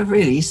a lot of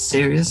really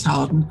serious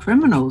hardened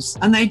criminals,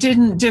 and they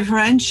didn't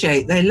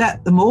differentiate. They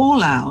let them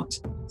all out.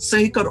 So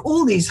you've got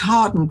all these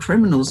hardened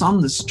criminals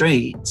on the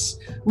streets.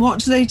 What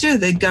do?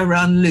 They go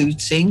around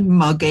looting,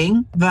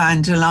 mugging,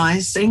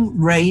 vandalizing,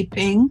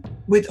 raping.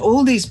 With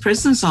all these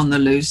prisoners on the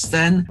loose,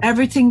 then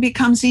everything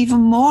becomes even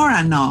more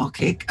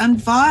anarchic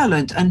and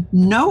violent, and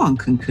no one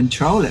can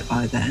control it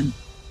by then.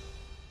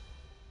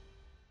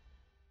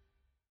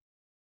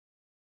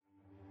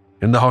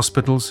 In the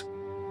hospitals,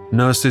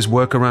 nurses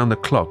work around the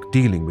clock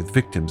dealing with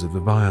victims of the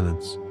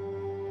violence.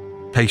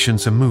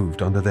 Patients are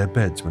moved under their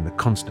beds when the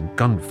constant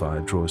gunfire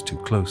draws too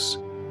close.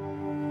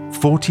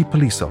 40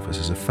 police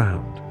officers are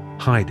found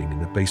hiding in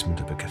the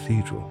basement of a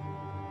cathedral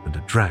and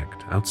are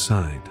dragged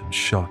outside and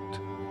shot.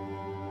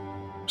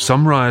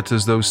 Some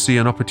rioters, though, see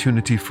an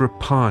opportunity for a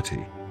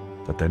party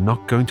that they're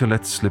not going to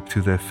let slip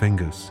through their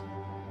fingers.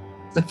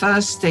 The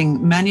first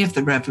thing many of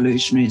the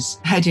revolutionaries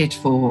headed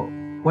for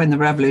when the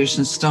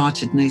revolution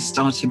started and they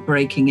started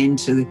breaking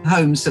into the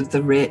homes of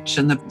the rich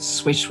and the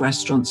swish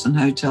restaurants and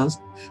hotels,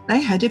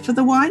 they headed for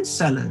the wine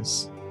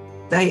cellars.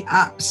 They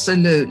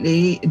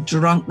absolutely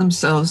drunk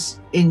themselves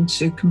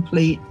into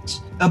complete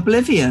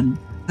oblivion.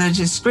 There are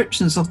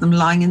descriptions of them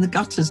lying in the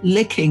gutters,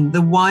 licking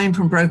the wine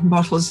from broken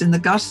bottles in the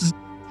gutters.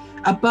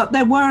 But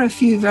there were a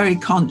few very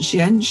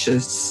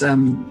conscientious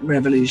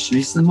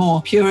revolutionaries, the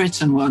more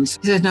Puritan ones.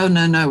 They said,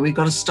 no, we've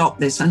got to stop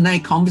this. And they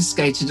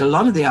confiscated a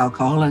lot of the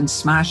alcohol and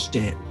smashed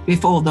it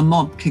before the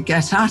mob could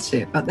get at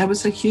it. But there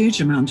was a huge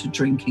amount of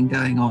drinking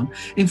going on.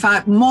 In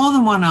fact, more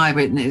than one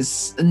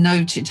eyewitness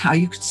noted how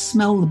you could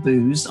smell the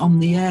booze on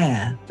the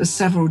air for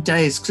several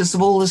days because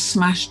of all the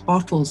smashed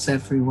bottles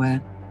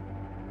everywhere.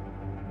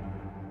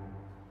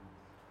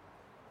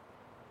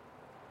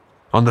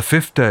 On the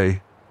fifth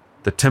day,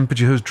 the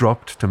temperature has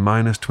dropped to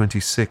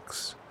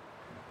 -26,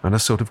 and a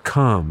sort of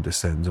calm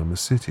descends on the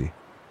city.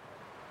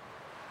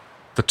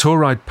 The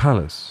Tauride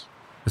Palace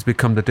has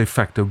become the de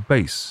facto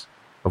base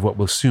of what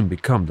will soon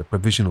become the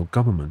provisional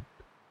government.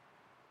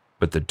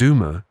 But the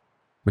Duma,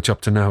 which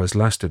up to now has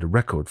lasted a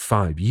record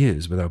 5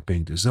 years without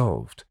being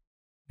dissolved,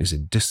 is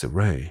in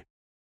disarray.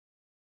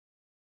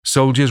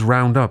 Soldiers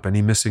round up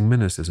any missing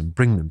ministers and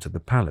bring them to the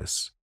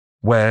palace,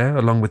 where,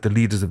 along with the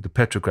leaders of the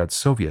Petrograd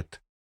Soviet,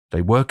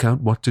 they work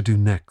out what to do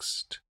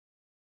next.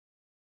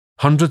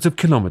 Hundreds of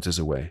kilometers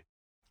away,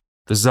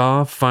 the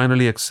Tsar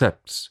finally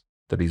accepts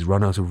that he's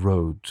run out of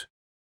road.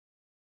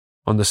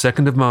 On the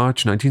 2nd of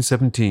March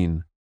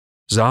 1917,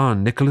 Tsar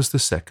Nicholas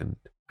II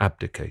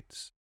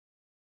abdicates.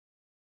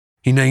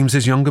 He names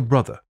his younger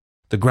brother,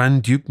 the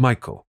Grand Duke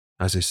Michael,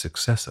 as his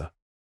successor.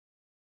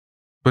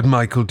 But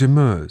Michael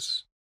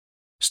demurs,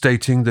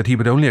 stating that he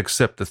would only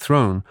accept the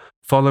throne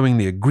following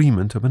the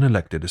agreement of an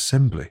elected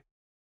assembly.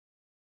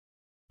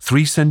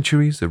 3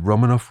 centuries of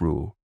Romanov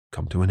rule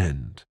come to an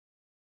end.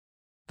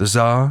 The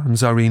Tsar and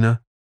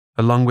Tsarina,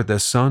 along with their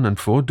son and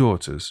 4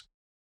 daughters,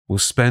 will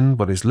spend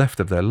what is left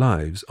of their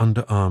lives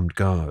under armed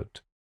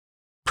guard,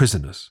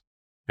 prisoners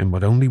in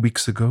what only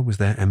weeks ago was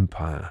their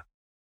empire.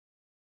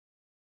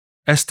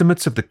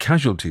 Estimates of the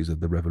casualties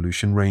of the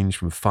revolution range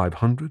from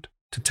 500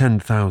 to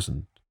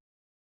 10,000,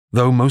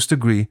 though most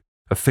agree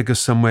a figure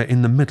somewhere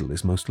in the middle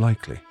is most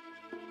likely.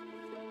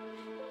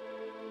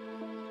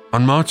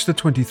 On March the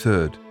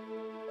 23rd,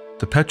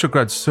 the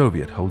Petrograd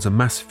Soviet holds a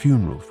mass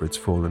funeral for its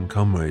fallen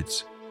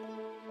comrades.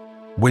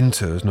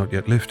 Winter has not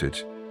yet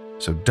lifted,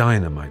 so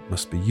dynamite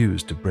must be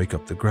used to break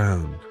up the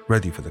ground,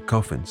 ready for the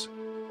coffins.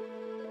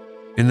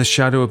 In the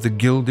shadow of the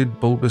gilded,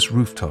 bulbous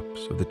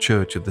rooftops of the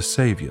Church of the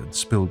Saviour and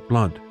Spilled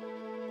Blood,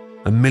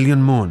 1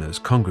 million mourners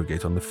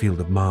congregate on the Field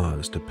of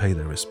Mars to pay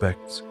their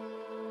respects.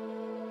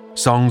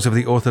 Songs of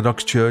the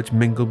Orthodox Church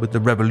mingle with the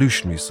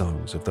revolutionary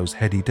songs of those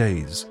heady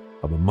days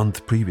of a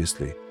month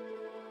previously.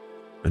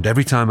 And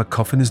every time a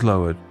coffin is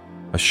lowered,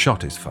 a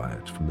shot is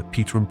fired from the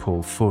Peter and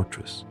Paul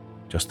fortress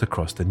just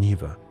across the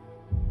Neva.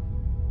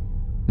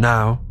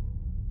 Now,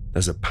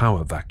 there's a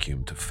power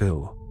vacuum to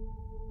fill.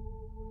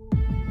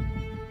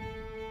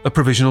 A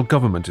provisional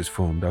government is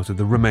formed out of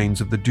the remains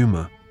of the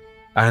Duma,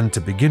 and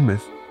to begin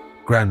with,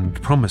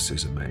 grand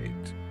promises are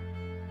made.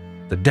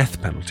 The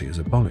death penalty is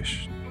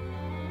abolished.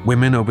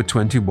 Women over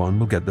 21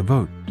 will get the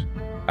vote,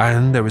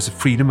 and there is a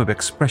freedom of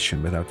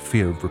expression without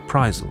fear of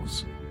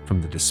reprisals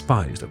from the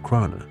despised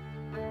Okhrana.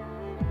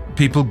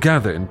 People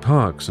gather in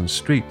parks and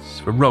streets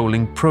for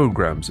rolling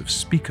programs of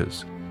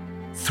speakers,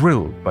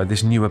 thrilled by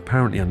this new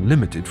apparently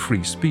unlimited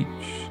free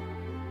speech.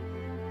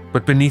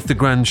 But beneath the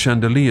grand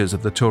chandeliers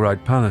of the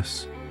Tauride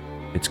Palace,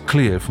 it's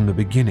clear from the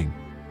beginning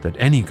that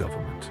any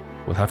government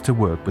will have to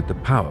work with the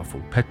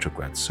powerful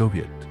Petrograd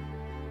Soviet.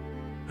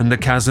 And the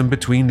chasm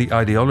between the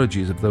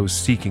ideologies of those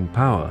seeking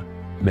power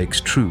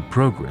makes true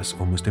progress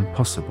almost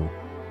impossible.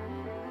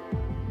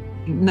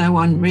 No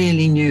one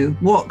really knew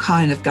what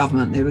kind of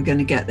government they were going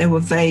to get. There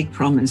were vague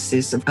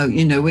promises of,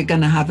 we're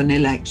going to have an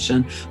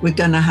election, we're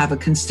going to have a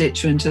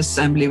constituent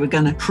assembly, we're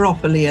going to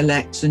properly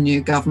elect a new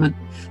government.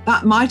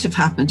 That might have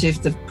happened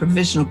if the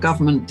provisional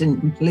government didn't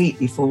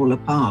completely fall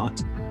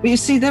apart. But you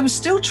see, they were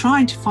still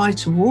trying to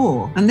fight a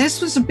war. And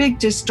this was a big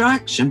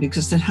distraction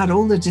because they had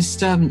all the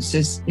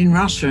disturbances in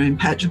Russia, in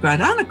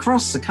Petrograd, and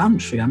across the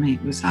country. I mean,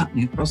 it was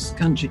happening across the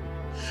country.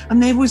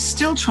 And they were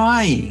still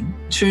trying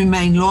to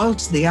remain loyal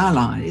to the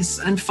Allies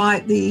and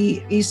fight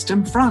the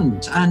Eastern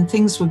Front, and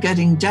things were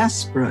getting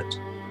desperate.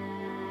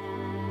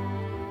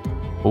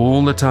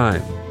 All the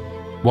time,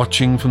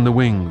 watching from the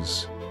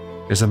wings,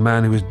 is a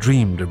man who has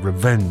dreamed of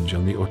revenge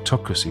on the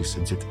autocracy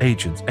since its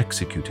agents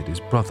executed his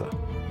brother.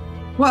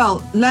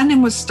 Well,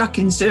 Lenin was stuck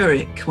in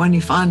Zurich when he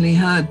finally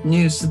heard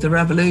news of the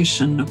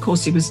revolution. Of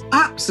course, he was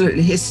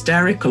absolutely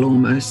hysterical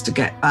almost to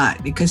get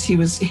back because he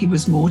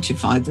was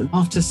mortified that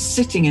after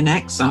sitting in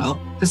exile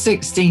for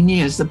 16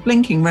 years, the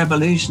blinking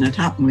revolution had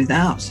happened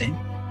without him.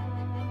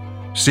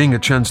 Seeing a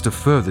chance to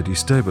further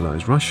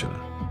destabilize Russia,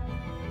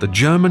 the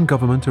German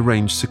government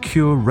arranged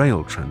secure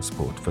rail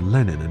transport for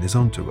Lenin and his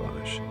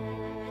entourage.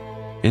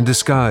 In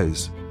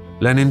disguise,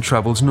 Lenin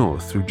travels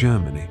north through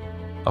Germany,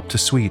 up to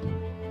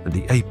Sweden and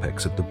the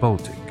apex of the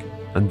Baltic,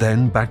 and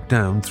then back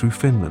down through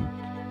Finland.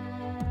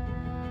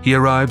 He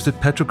arrives at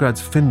Petrograd's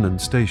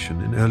Finland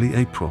station in early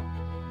April.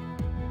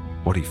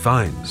 What he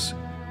finds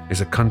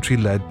is a country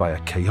led by a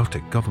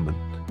chaotic government,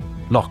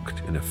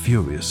 locked in a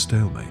furious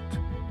stalemate.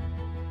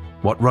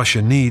 What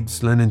Russia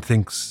needs, Lenin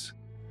thinks,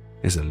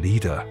 is a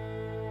leader.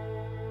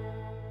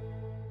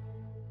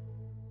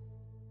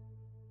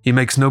 He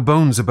makes no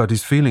bones about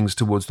his feelings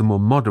towards the more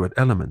moderate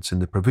elements in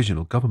the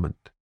provisional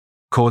government,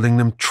 calling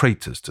them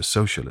traitors to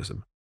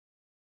socialism.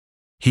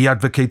 He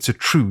advocates a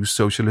true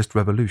socialist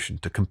revolution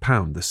to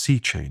compound the sea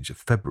change of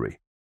February.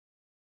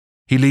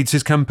 He leads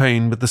his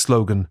campaign with the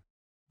slogan,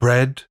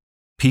 "Bread,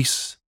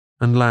 peace,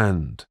 and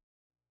land,"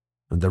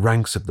 and the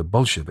ranks of the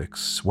Bolsheviks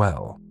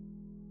swell.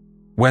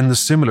 When the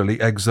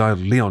similarly exiled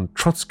Leon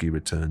Trotsky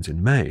returns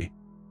in May,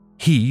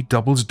 he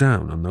doubles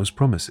down on those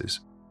promises,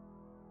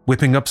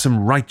 whipping up some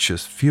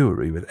righteous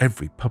fury with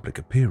every public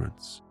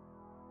appearance.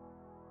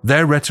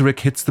 Their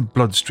rhetoric hits the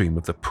bloodstream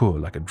of the poor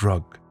like a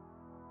drug.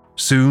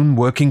 Soon,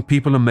 working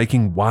people are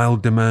making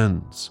wild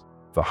demands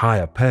for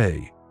higher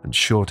pay and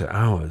shorter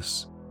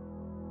hours.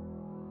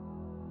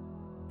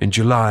 In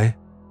July,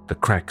 the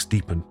cracks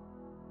deepen.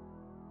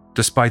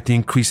 Despite the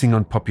increasing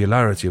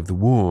unpopularity of the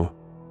war,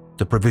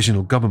 the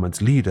provisional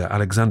government's leader,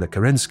 Alexander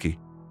Kerensky,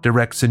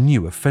 directs a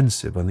new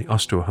offensive on the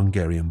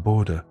Austro-Hungarian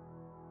border.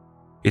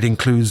 It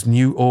includes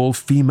new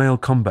all-female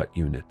combat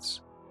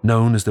units,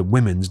 known as the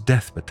Women's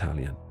Death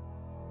Battalion.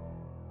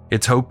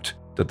 It's hoped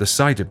that the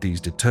sight of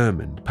these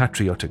determined,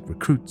 patriotic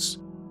recruits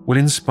will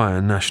inspire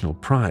national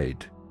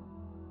pride.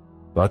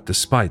 But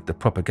despite the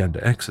propaganda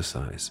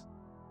exercise,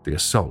 the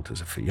assault is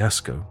a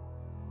fiasco.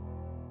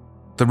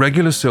 The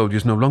regular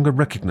soldiers no longer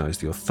recognize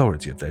the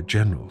authority of their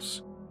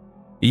generals.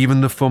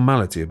 Even the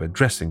formality of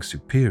addressing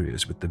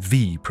superiors with the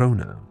V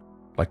pronoun,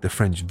 like the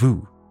French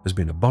vous, has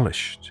been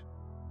abolished.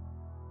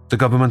 The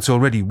government's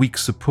already weak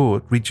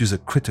support reaches a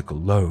critical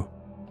low.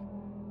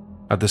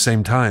 At the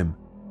same time,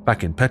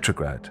 back in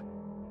Petrograd,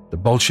 the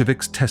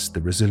Bolsheviks test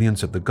the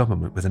resilience of the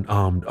government with an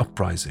armed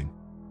uprising.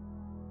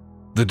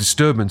 The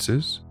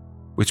disturbances,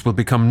 which will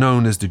become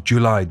known as the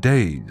July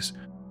Days,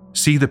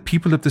 see the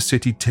people of the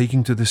city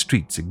taking to the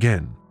streets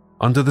again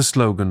under the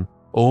slogan,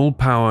 "All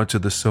power to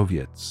the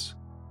Soviets."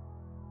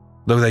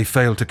 Though they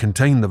fail to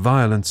contain the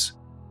violence,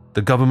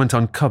 the government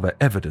uncover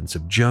evidence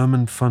of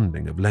German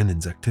funding of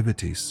Lenin's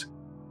activities.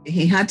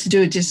 He had to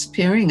do a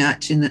disappearing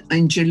act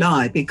in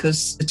July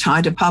because the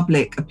tide of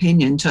public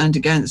opinion turned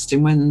against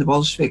him when the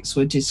Bolsheviks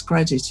were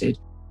discredited.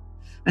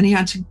 And he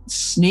had to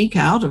sneak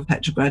out of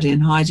Petrograd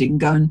in hiding and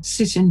go and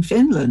sit in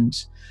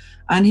Finland.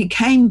 And he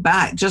came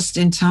back just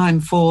in time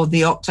for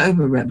the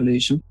October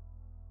Revolution.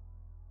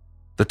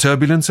 The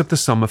turbulence of the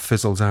summer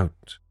fizzles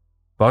out,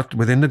 but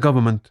within the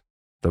government,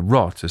 the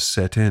rot has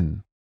set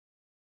in.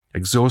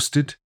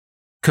 Exhausted,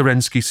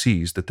 Kerensky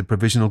sees that the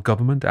provisional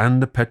government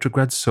and the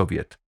Petrograd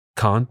Soviet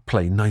can't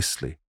play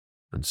nicely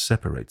and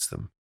separates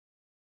them.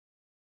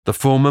 The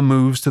former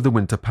moves to the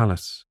Winter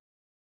Palace,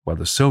 while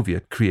the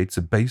Soviet creates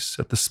a base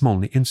at the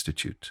Smolny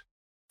Institute,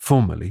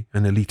 formerly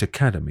an elite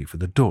academy for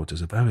the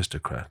daughters of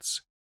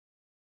aristocrats.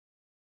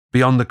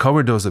 Beyond the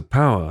corridors of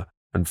power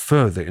and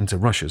further into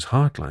Russia's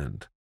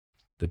heartland,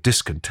 the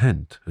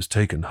discontent has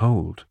taken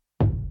hold.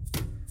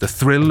 The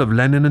thrill of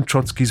Lenin and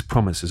Trotsky's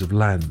promises of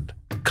land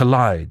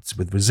collides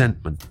with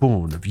resentment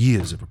born of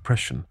years of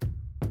oppression.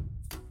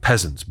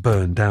 Peasants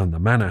burn down the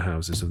manor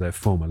houses of their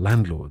former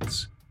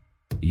landlords.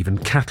 Even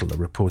cattle are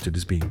reported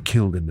as being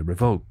killed in the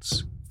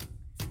revolts.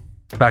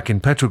 Back in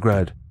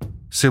Petrograd,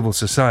 civil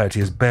society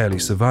is barely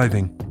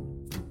surviving.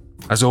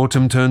 As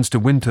autumn turns to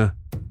winter,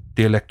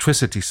 the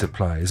electricity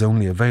supply is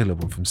only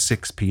available from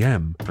 6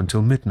 p.m.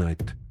 until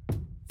midnight,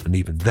 and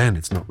even then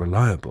it's not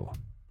reliable.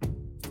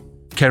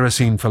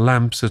 Kerosene for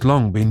lamps has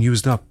long been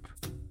used up,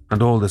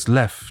 and all that's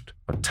left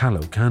are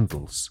tallow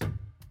candles.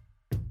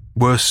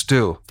 Worse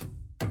still,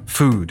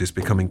 food is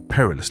becoming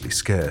perilously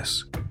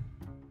scarce.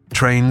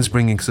 Trains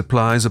bringing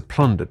supplies are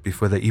plundered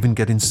before they even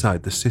get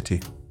inside the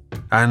city,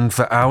 and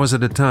for hours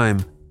at a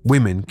time,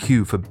 women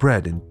queue for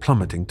bread in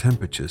plummeting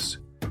temperatures.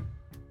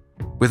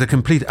 With a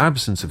complete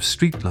absence of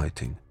street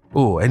lighting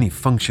or any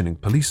functioning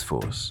police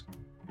force,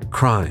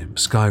 crime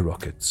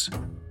skyrockets.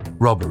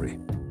 Robbery,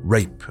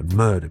 rape, and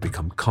murder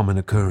become common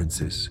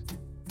occurrences.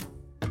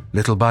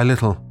 Little by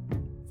little,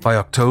 by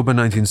October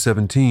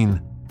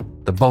 1917,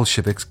 the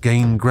Bolsheviks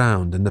gain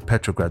ground in the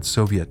Petrograd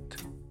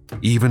Soviet,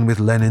 even with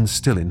Lenin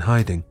still in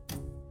hiding.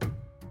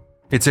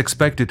 It's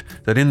expected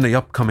that in the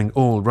upcoming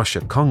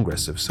All-Russia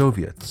Congress of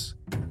Soviets,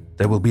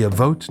 there will be a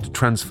vote to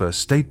transfer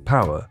state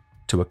power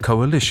to a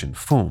coalition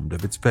formed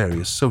of its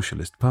various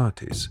socialist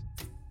parties.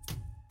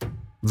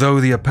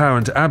 Though the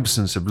apparent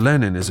absence of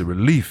Lenin is a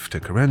relief to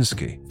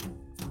Kerensky,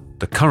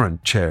 the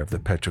current chair of the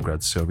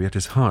Petrograd Soviet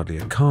is hardly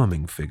a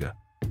calming figure.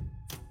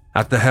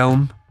 At the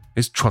helm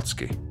is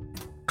Trotsky,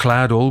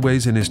 clad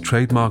always in his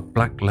trademark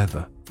black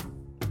leather.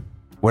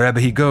 Wherever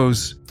he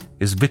goes,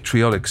 his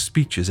vitriolic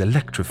speeches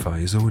electrify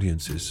his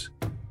audiences.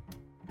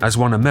 As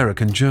one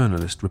American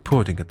journalist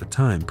reporting at the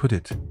time put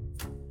it,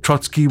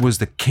 Trotsky was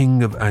the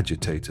king of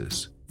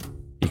agitators.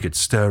 He could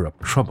stir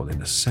up trouble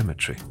in a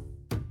cemetery.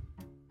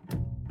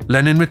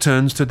 Lenin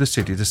returns to the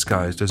city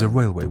disguised as a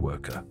railway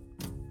worker.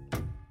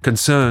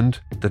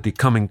 Concerned that the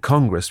coming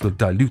Congress will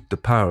dilute the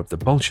power of the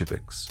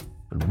Bolsheviks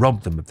and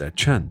rob them of their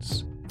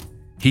chance,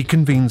 he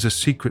convenes a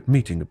secret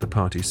meeting of the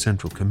party's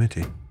Central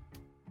Committee.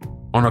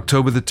 On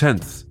October the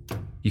 10th,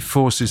 he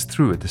forces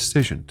through a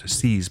decision to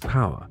seize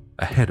power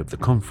ahead of the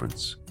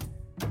conference.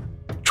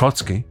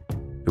 Trotsky,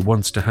 who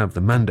wants to have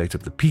the mandate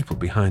of the people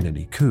behind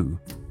any coup,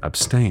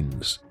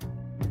 abstains.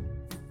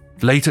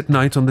 Late at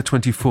night on the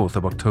 24th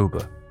of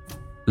October,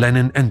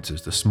 Lenin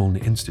enters the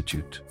Smolny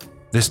Institute,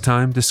 this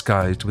time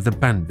disguised with a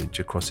bandage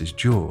across his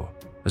jaw,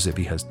 as if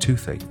he has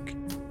toothache.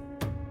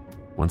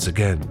 Once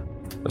again,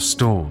 a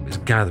storm is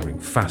gathering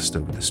fast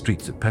over the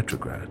streets of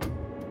Petrograd.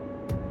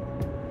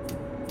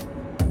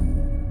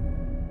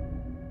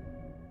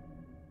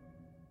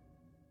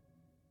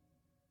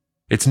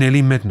 It's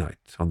nearly midnight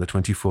on the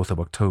 24th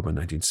of October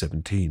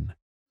 1917.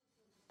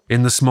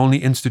 In the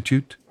Smolny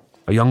Institute,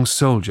 a young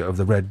soldier of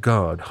the Red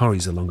Guard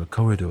hurries along a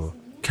corridor,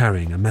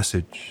 carrying a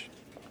message.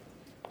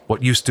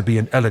 What used to be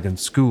an elegant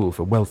school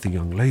for wealthy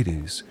young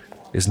ladies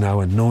is now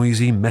a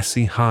noisy,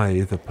 messy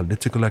hive of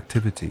political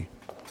activity.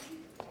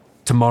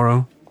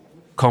 Tomorrow,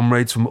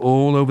 comrades from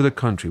all over the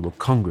country will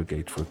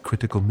congregate for a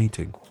critical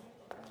meeting.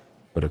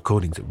 But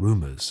according to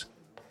rumors,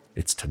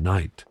 it's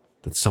tonight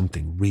that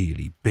something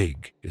really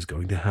big is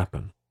going to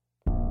happen.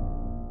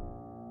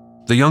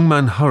 The young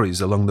man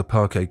hurries along the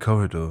parquet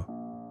corridor.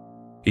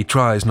 He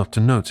tries not to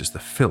notice the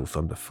filth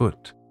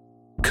underfoot,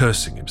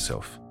 cursing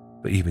himself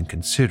for even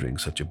considering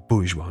such a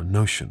bourgeois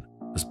notion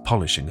as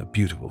polishing a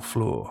beautiful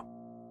floor.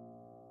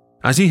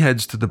 As he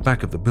heads to the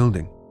back of the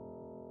building,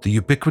 the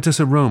ubiquitous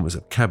aromas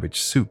of cabbage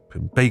soup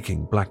and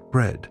baking black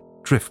bread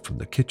drift from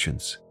the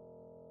kitchens.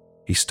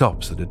 He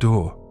stops at a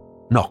door,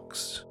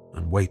 knocks,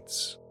 and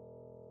waits.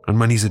 And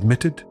when he's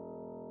admitted,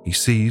 he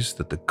sees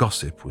that the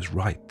gossip was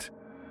right.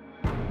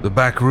 The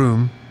back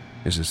room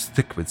is as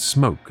thick with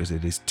smoke as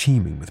it is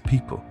teeming with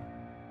people.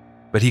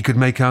 But he could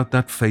make out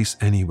that face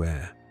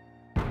anywhere.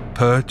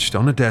 Perched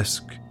on a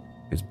desk,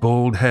 his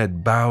bald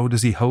head bowed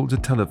as he holds a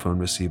telephone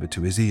receiver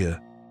to his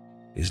ear,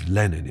 is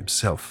Lenin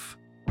himself.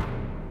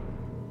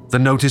 The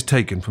note is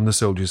taken from the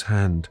soldier's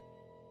hand,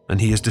 and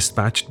he is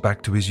dispatched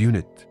back to his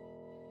unit.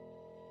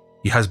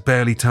 He has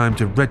barely time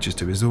to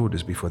register his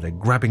orders before they're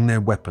grabbing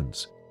their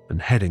weapons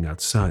and heading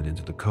outside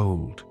into the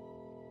cold.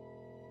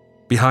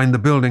 Behind the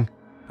building,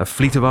 a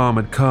fleet of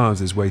armoured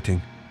cars is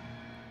waiting.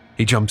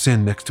 He jumps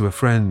in next to a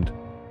friend,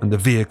 and the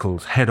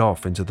vehicles head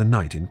off into the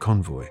night in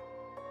convoy.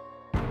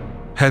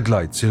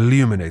 Headlights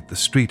illuminate the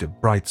street of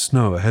bright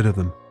snow ahead of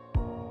them.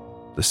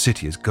 The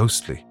city is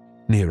ghostly,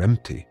 near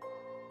empty.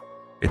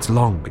 It's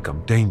long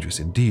become dangerous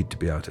indeed to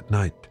be out at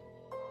night.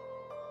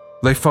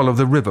 They follow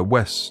the river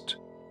west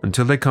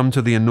until they come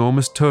to the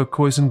enormous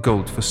turquoise and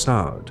gold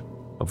facade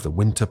of the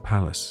Winter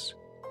Palace.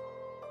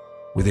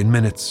 Within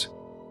minutes,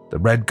 the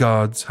Red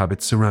Guards have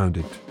it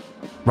surrounded,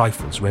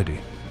 rifles ready.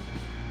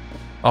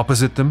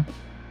 Opposite them,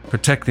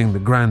 protecting the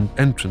grand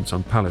entrance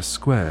on Palace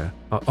Square,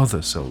 are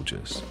other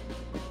soldiers.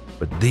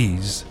 But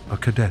these are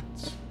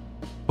cadets,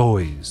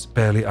 boys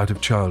barely out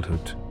of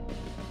childhood.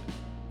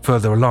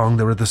 Further along,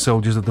 there are the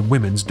soldiers of the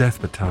Women's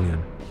Death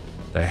Battalion,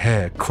 their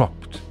hair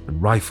cropped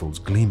and rifles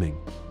gleaming.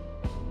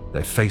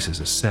 Their faces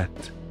are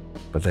set,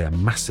 but they are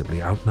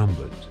massively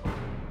outnumbered.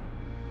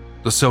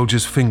 The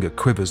soldier's finger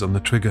quivers on the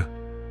trigger.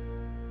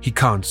 He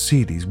can't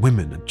see these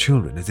women and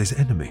children as his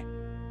enemy.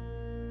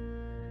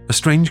 A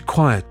strange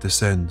quiet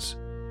descends,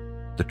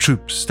 the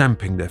troops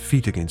stamping their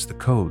feet against the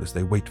cold as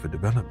they wait for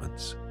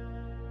developments.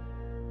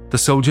 The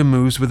soldier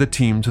moves with the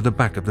team to the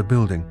back of the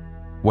building,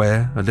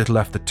 where, a little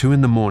after 2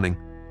 a.m,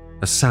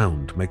 a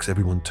sound makes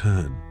everyone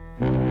turn.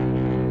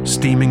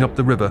 Steaming up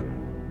the river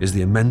is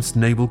the immense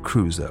naval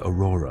cruiser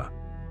Aurora,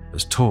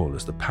 as tall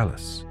as the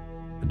palace,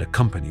 and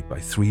accompanied by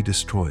 3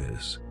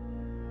 destroyers.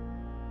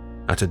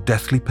 At a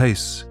deathly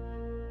pace,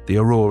 the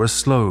Aurora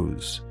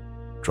slows,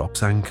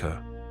 drops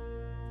anchor.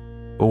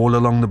 All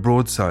along the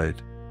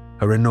broadside,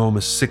 her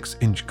enormous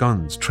 6-inch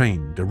guns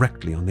train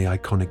directly on the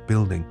iconic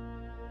building,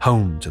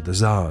 home to the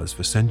Tsars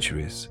for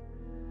centuries.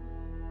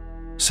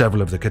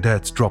 Several of the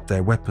cadets drop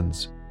their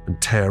weapons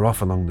and tear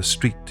off along the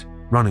street,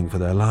 running for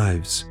their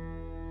lives.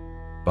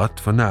 But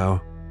for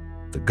now,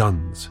 the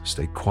guns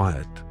stay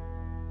quiet.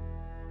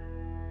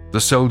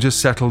 The soldier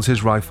settles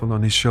his rifle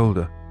on his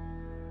shoulder.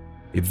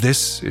 If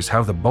this is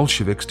how the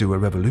Bolsheviks do a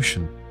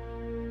revolution,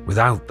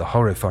 without the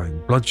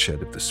horrifying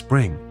bloodshed of the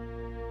spring,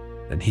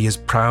 then he is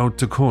proud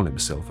to call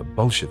himself a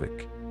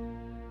Bolshevik.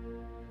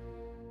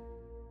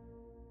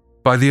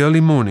 By the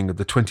early morning of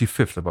the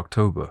 25th of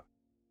October,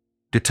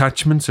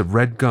 detachments of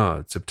Red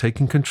Guards have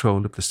taken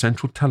control of the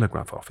Central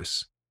Telegraph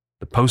Office,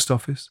 the Post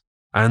Office,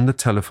 and the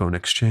telephone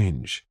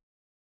exchange.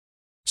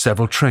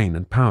 Several train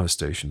and power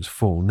stations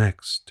fall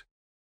next.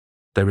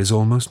 There is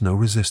almost no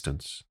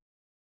resistance.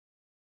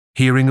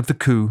 Hearing of the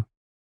coup,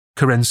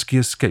 Kerensky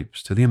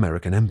escapes to the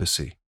American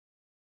embassy.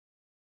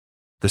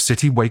 The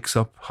city wakes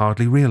up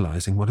hardly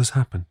realizing what has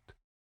happened.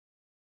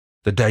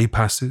 The day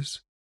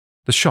passes,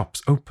 the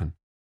shops open,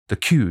 the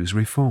queues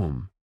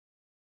reform.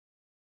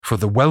 For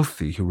the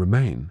wealthy who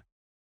remain,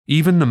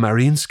 even the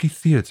Mariinsky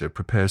Theatre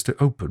prepares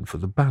to open for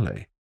the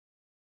ballet.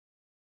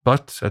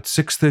 But at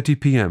 6:30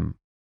 p.m.,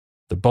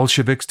 the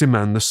Bolsheviks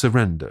demand the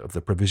surrender of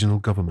the provisional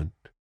government.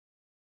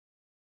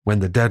 When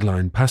the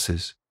deadline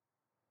passes,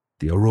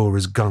 the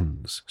Aurora's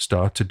guns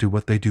start to do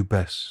what they do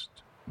best.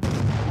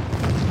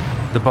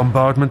 The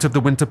bombardment of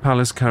the Winter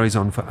Palace carries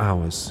on for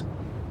hours.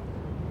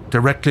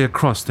 Directly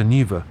across the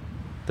Neva,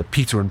 the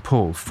Peter and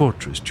Paul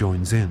fortress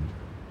joins in,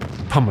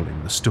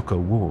 pummeling the stucco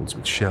walls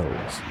with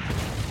shells.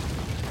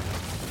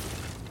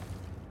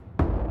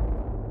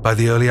 By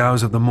the early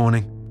hours of the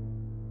morning,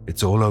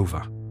 it's all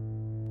over.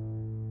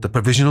 The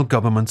provisional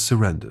government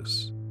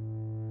surrenders.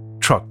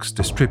 Trucks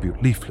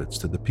distribute leaflets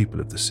to the people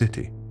of the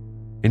city,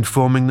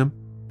 informing them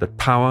that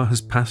power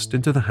has passed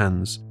into the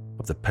hands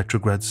of the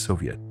Petrograd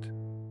Soviet.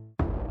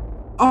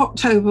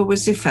 October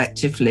was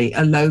effectively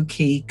a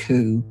low-key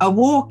coup, a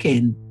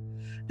walk-in.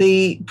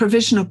 The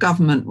provisional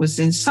government was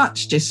in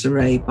such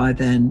disarray by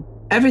then.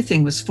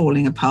 Everything was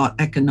falling apart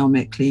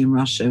economically in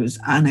Russia. It was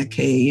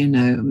anarchy,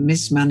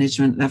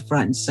 mismanagement left,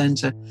 right and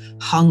centre,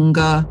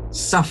 hunger,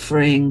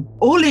 suffering.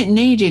 All it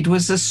needed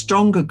was a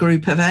stronger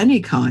group of any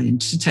kind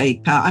to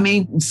take power.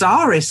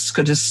 Tsarists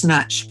could have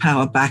snatched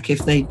power back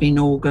if they'd been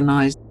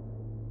organised.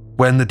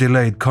 When the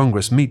delayed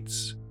Congress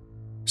meets,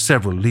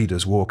 several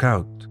leaders walk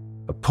out,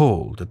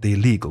 appalled at the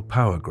illegal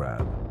power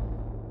grab.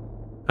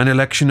 An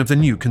election of the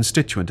new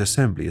Constituent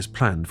Assembly is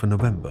planned for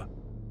November.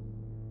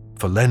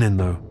 For Lenin,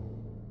 though,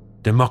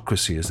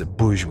 democracy is a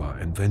bourgeois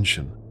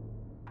invention.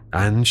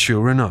 And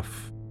sure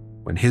enough,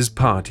 when his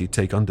party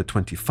take under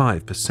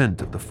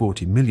 25% of the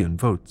 40 million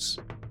votes,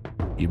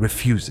 he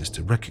refuses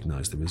to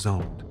recognize the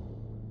result.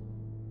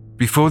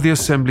 Before the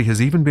assembly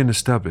has even been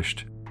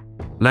established,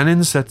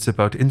 Lenin sets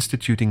about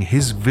instituting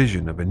his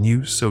vision of a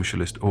new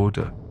socialist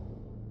order.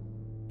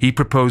 He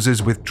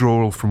proposes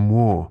withdrawal from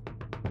war,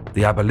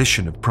 the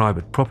abolition of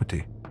private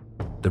property,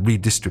 the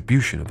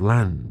redistribution of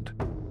land.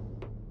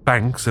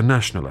 Banks are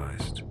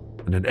nationalized,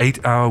 and an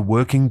 8-hour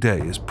working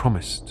day is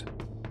promised.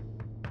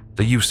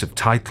 The use of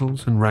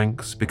titles and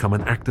ranks become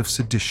an act of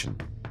sedition.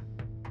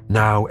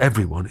 Now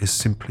everyone is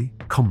simply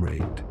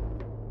comrade.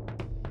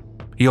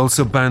 He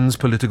also bans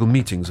political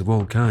meetings of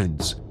all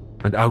kinds,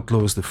 and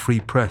outlaws the free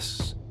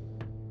press.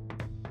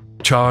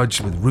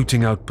 Charged with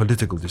rooting out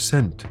political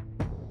dissent,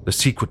 the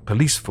secret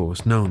police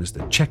force known as the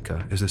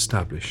Cheka is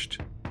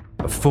established,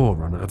 a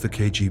forerunner of the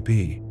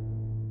KGB.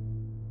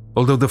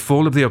 Although the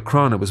fall of the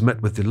Okhrana was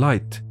met with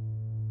delight,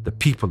 the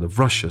people of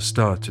Russia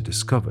start to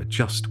discover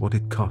just what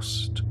it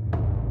cost.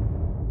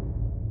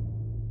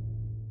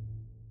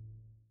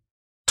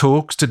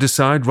 Talks to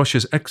decide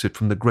Russia's exit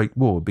from the Great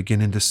War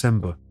begin in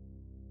December,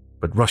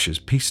 but Russia's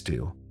peace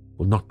deal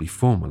will not be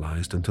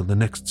formalized until the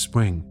next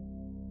spring.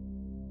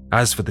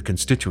 As for the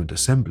Constituent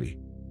Assembly,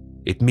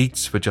 it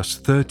meets for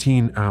just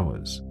 13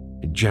 hours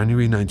in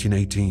January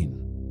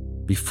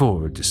 1918,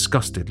 before a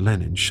disgusted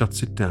Lenin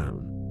shuts it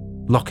down,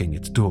 locking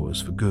its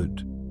doors for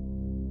good.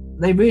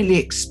 They really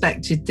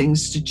expected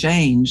things to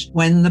change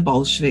when the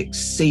Bolsheviks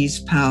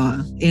seized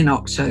power in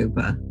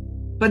October.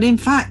 But in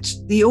fact,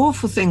 the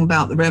awful thing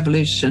about the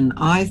revolution,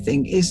 I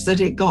think, is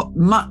that it got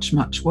much,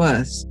 much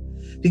worse.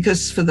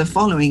 Because for the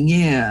following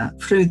year,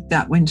 through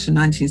that winter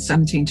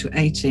 1917 to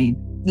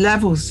 18,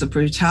 levels of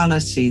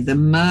brutality, the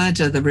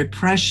murder, the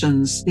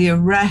repressions, the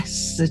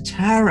arrests, the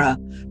terror,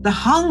 the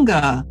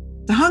hunger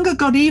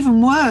got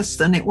even worse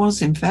than it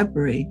was in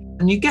February.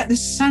 And you get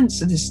this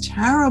sense of this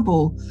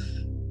terrible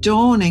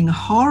dawning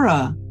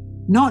horror,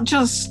 not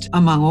just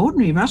among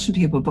ordinary Russian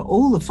people, but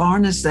all the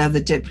foreigners there,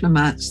 the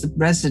diplomats, the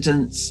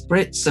residents,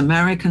 Brits,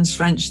 Americans,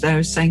 French,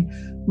 they're saying,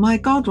 my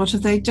God, what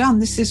have they done?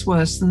 This is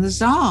worse than the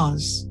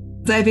Tsars.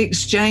 They've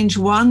exchanged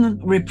one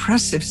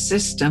repressive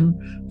system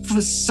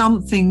for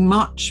something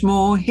much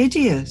more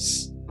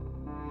hideous.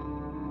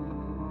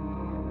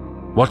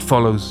 What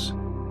follows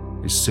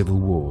is civil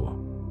war.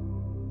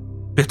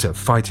 Bitter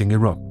fighting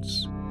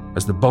erupts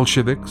as the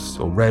Bolsheviks,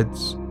 or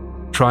Reds,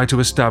 try to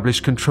establish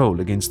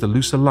control against the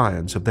loose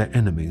alliance of their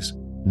enemies,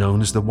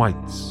 known as the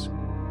Whites.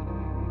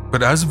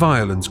 But as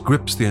violence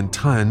grips the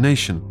entire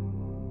nation,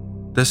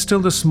 there's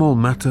still the small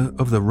matter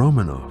of the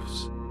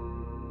Romanovs.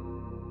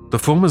 The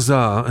former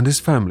Tsar and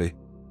his family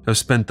have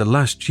spent the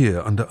last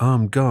year under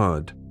armed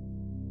guard.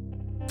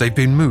 They've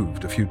been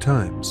moved a few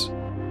times,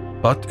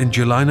 but in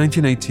July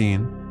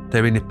 1918,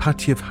 they're in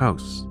Ipatiev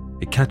House,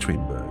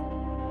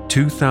 Ekaterinburg,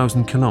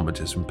 2,000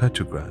 kilometers from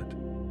Petrograd.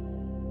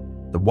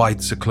 The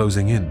Whites are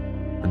closing in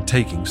and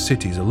taking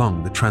cities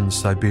along the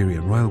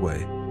Trans-Siberian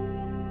Railway.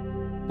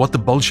 What the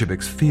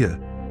Bolsheviks fear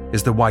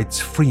is the Whites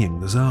freeing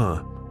the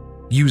Tsar,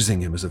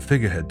 using him as a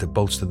figurehead to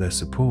bolster their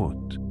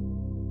support.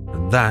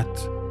 And that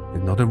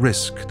is not a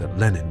risk that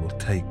Lenin will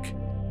take.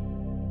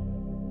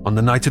 On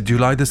the night of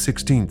July the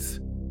 16th,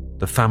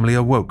 the family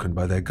are woken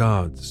by their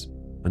guards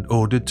and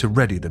ordered to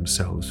ready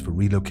themselves for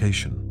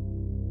relocation.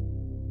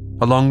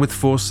 Along with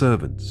 4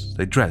 servants,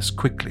 they dress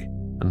quickly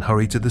and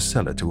hurry to the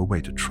cellar to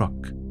await a truck.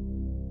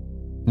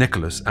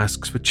 Nicholas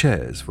asks for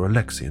chairs for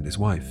Alexei and his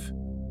wife,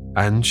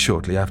 and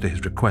shortly after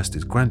his request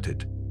is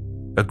granted,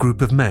 a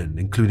group of men,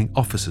 including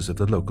officers of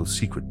the local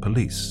secret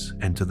police,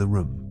 enter the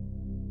room.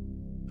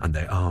 And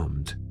they're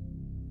armed.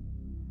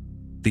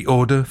 The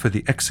order for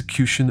the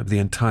execution of the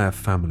entire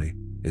family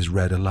is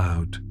read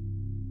aloud,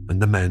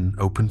 and the men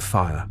open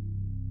fire.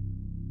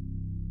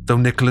 Though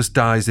Nicholas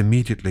dies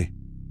immediately,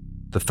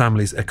 the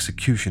family's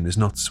execution is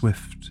not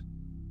swift.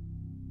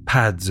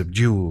 Pads of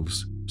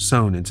jewels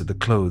sewn into the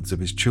clothes of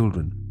his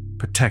children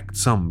protect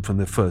some from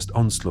the first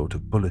onslaught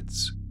of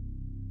bullets.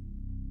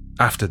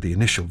 After the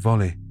initial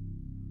volley,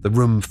 the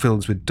room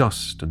fills with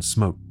dust and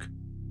smoke,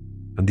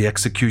 and the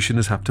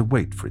executioners have to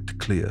wait for it to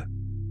clear.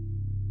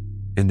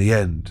 In the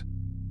end,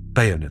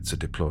 bayonets are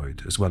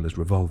deployed as well as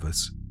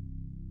revolvers.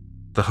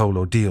 The whole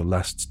ordeal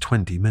lasts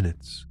 20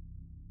 minutes.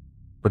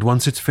 But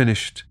once it's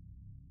finished,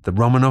 the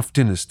Romanov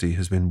dynasty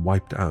has been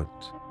wiped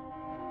out.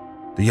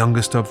 The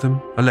youngest of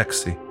them,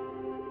 Alexei,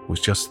 was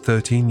just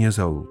 13 years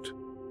old.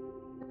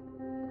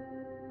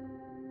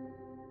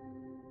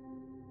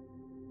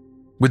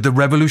 With the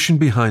revolution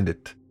behind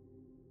it,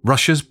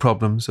 Russia's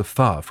problems are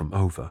far from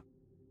over.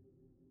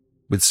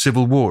 With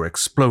civil war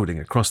exploding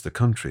across the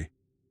country,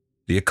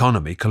 the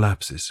economy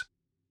collapses.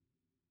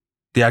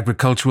 The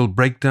agricultural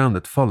breakdown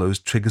that follows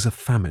triggers a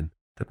famine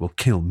that will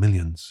kill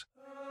millions.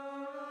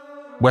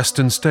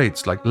 Western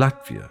states like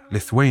Latvia,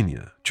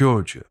 Lithuania,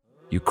 Georgia,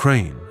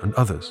 Ukraine, and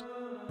others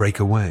break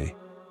away,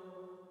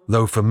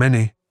 though for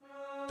many,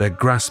 their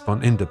grasp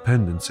on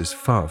independence is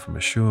far from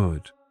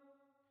assured.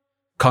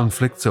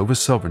 Conflicts over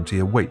sovereignty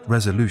await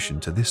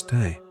resolution to this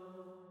day.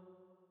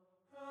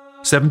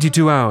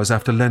 72 hours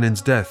after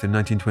Lenin's death in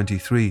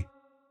 1923,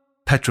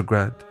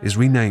 Petrograd is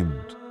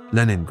renamed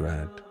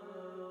Leningrad.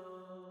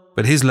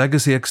 But his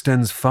legacy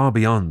extends far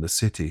beyond the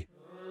city.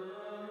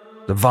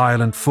 The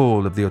violent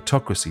fall of the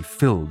autocracy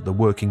filled the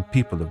working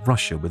people of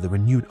Russia with a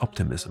renewed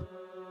optimism.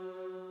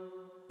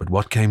 But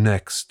what came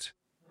next?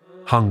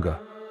 Hunger,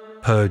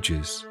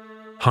 purges,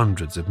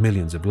 hundreds of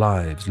millions of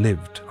lives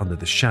lived under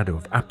the shadow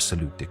of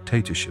absolute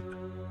dictatorship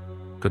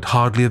could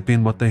hardly have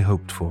been what they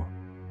hoped for.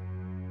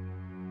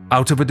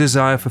 Out of a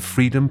desire for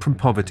freedom from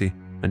poverty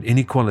and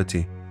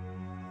inequality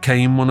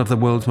came one of the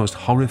world's most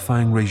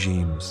horrifying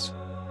regimes,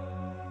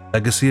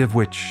 legacy of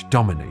which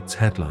dominates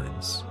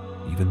headlines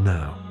even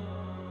now.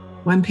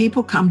 When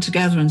people come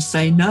together and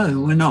say,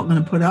 no, we're not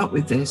going to put up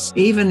with this,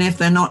 even if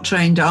they're not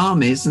trained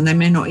armies and they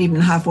may not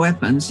even have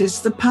weapons, it's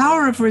the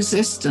power of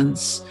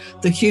resistance,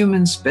 the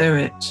human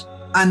spirit.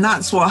 And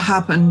that's what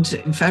happened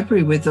in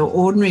February with the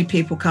ordinary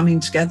people coming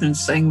together and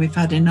saying, we've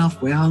had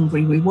enough, we're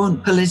hungry, we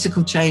want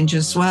political change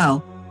as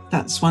well.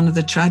 That's one of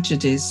the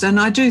tragedies. And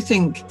I do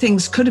think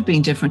things could have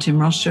been different in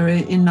Russia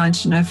in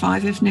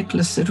 1905 if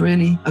Nicholas had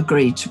really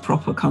agreed to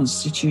proper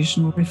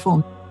constitutional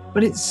reform.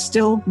 But it's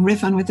still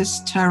riven with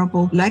this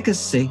terrible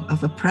legacy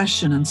of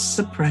oppression and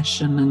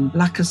suppression and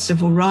lack of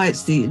civil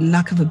rights, the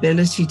lack of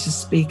ability to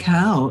speak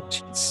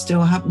out. It's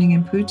still happening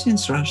in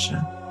Putin's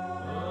Russia.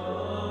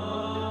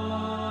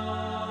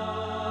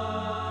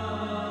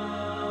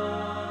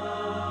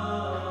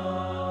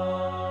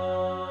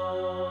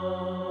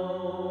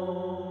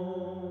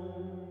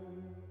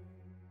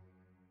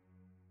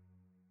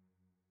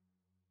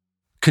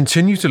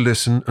 Continue to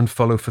listen and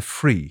follow for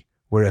free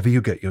wherever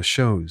you get your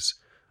shows,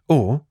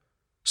 or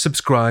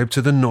subscribe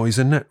to the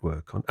Noiser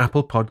Network on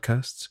Apple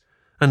Podcasts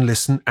and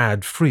listen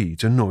ad-free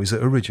to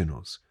Noiser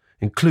originals,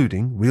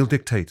 including Real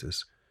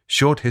Dictators,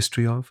 Short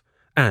History of,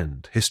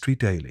 and History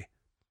Daily.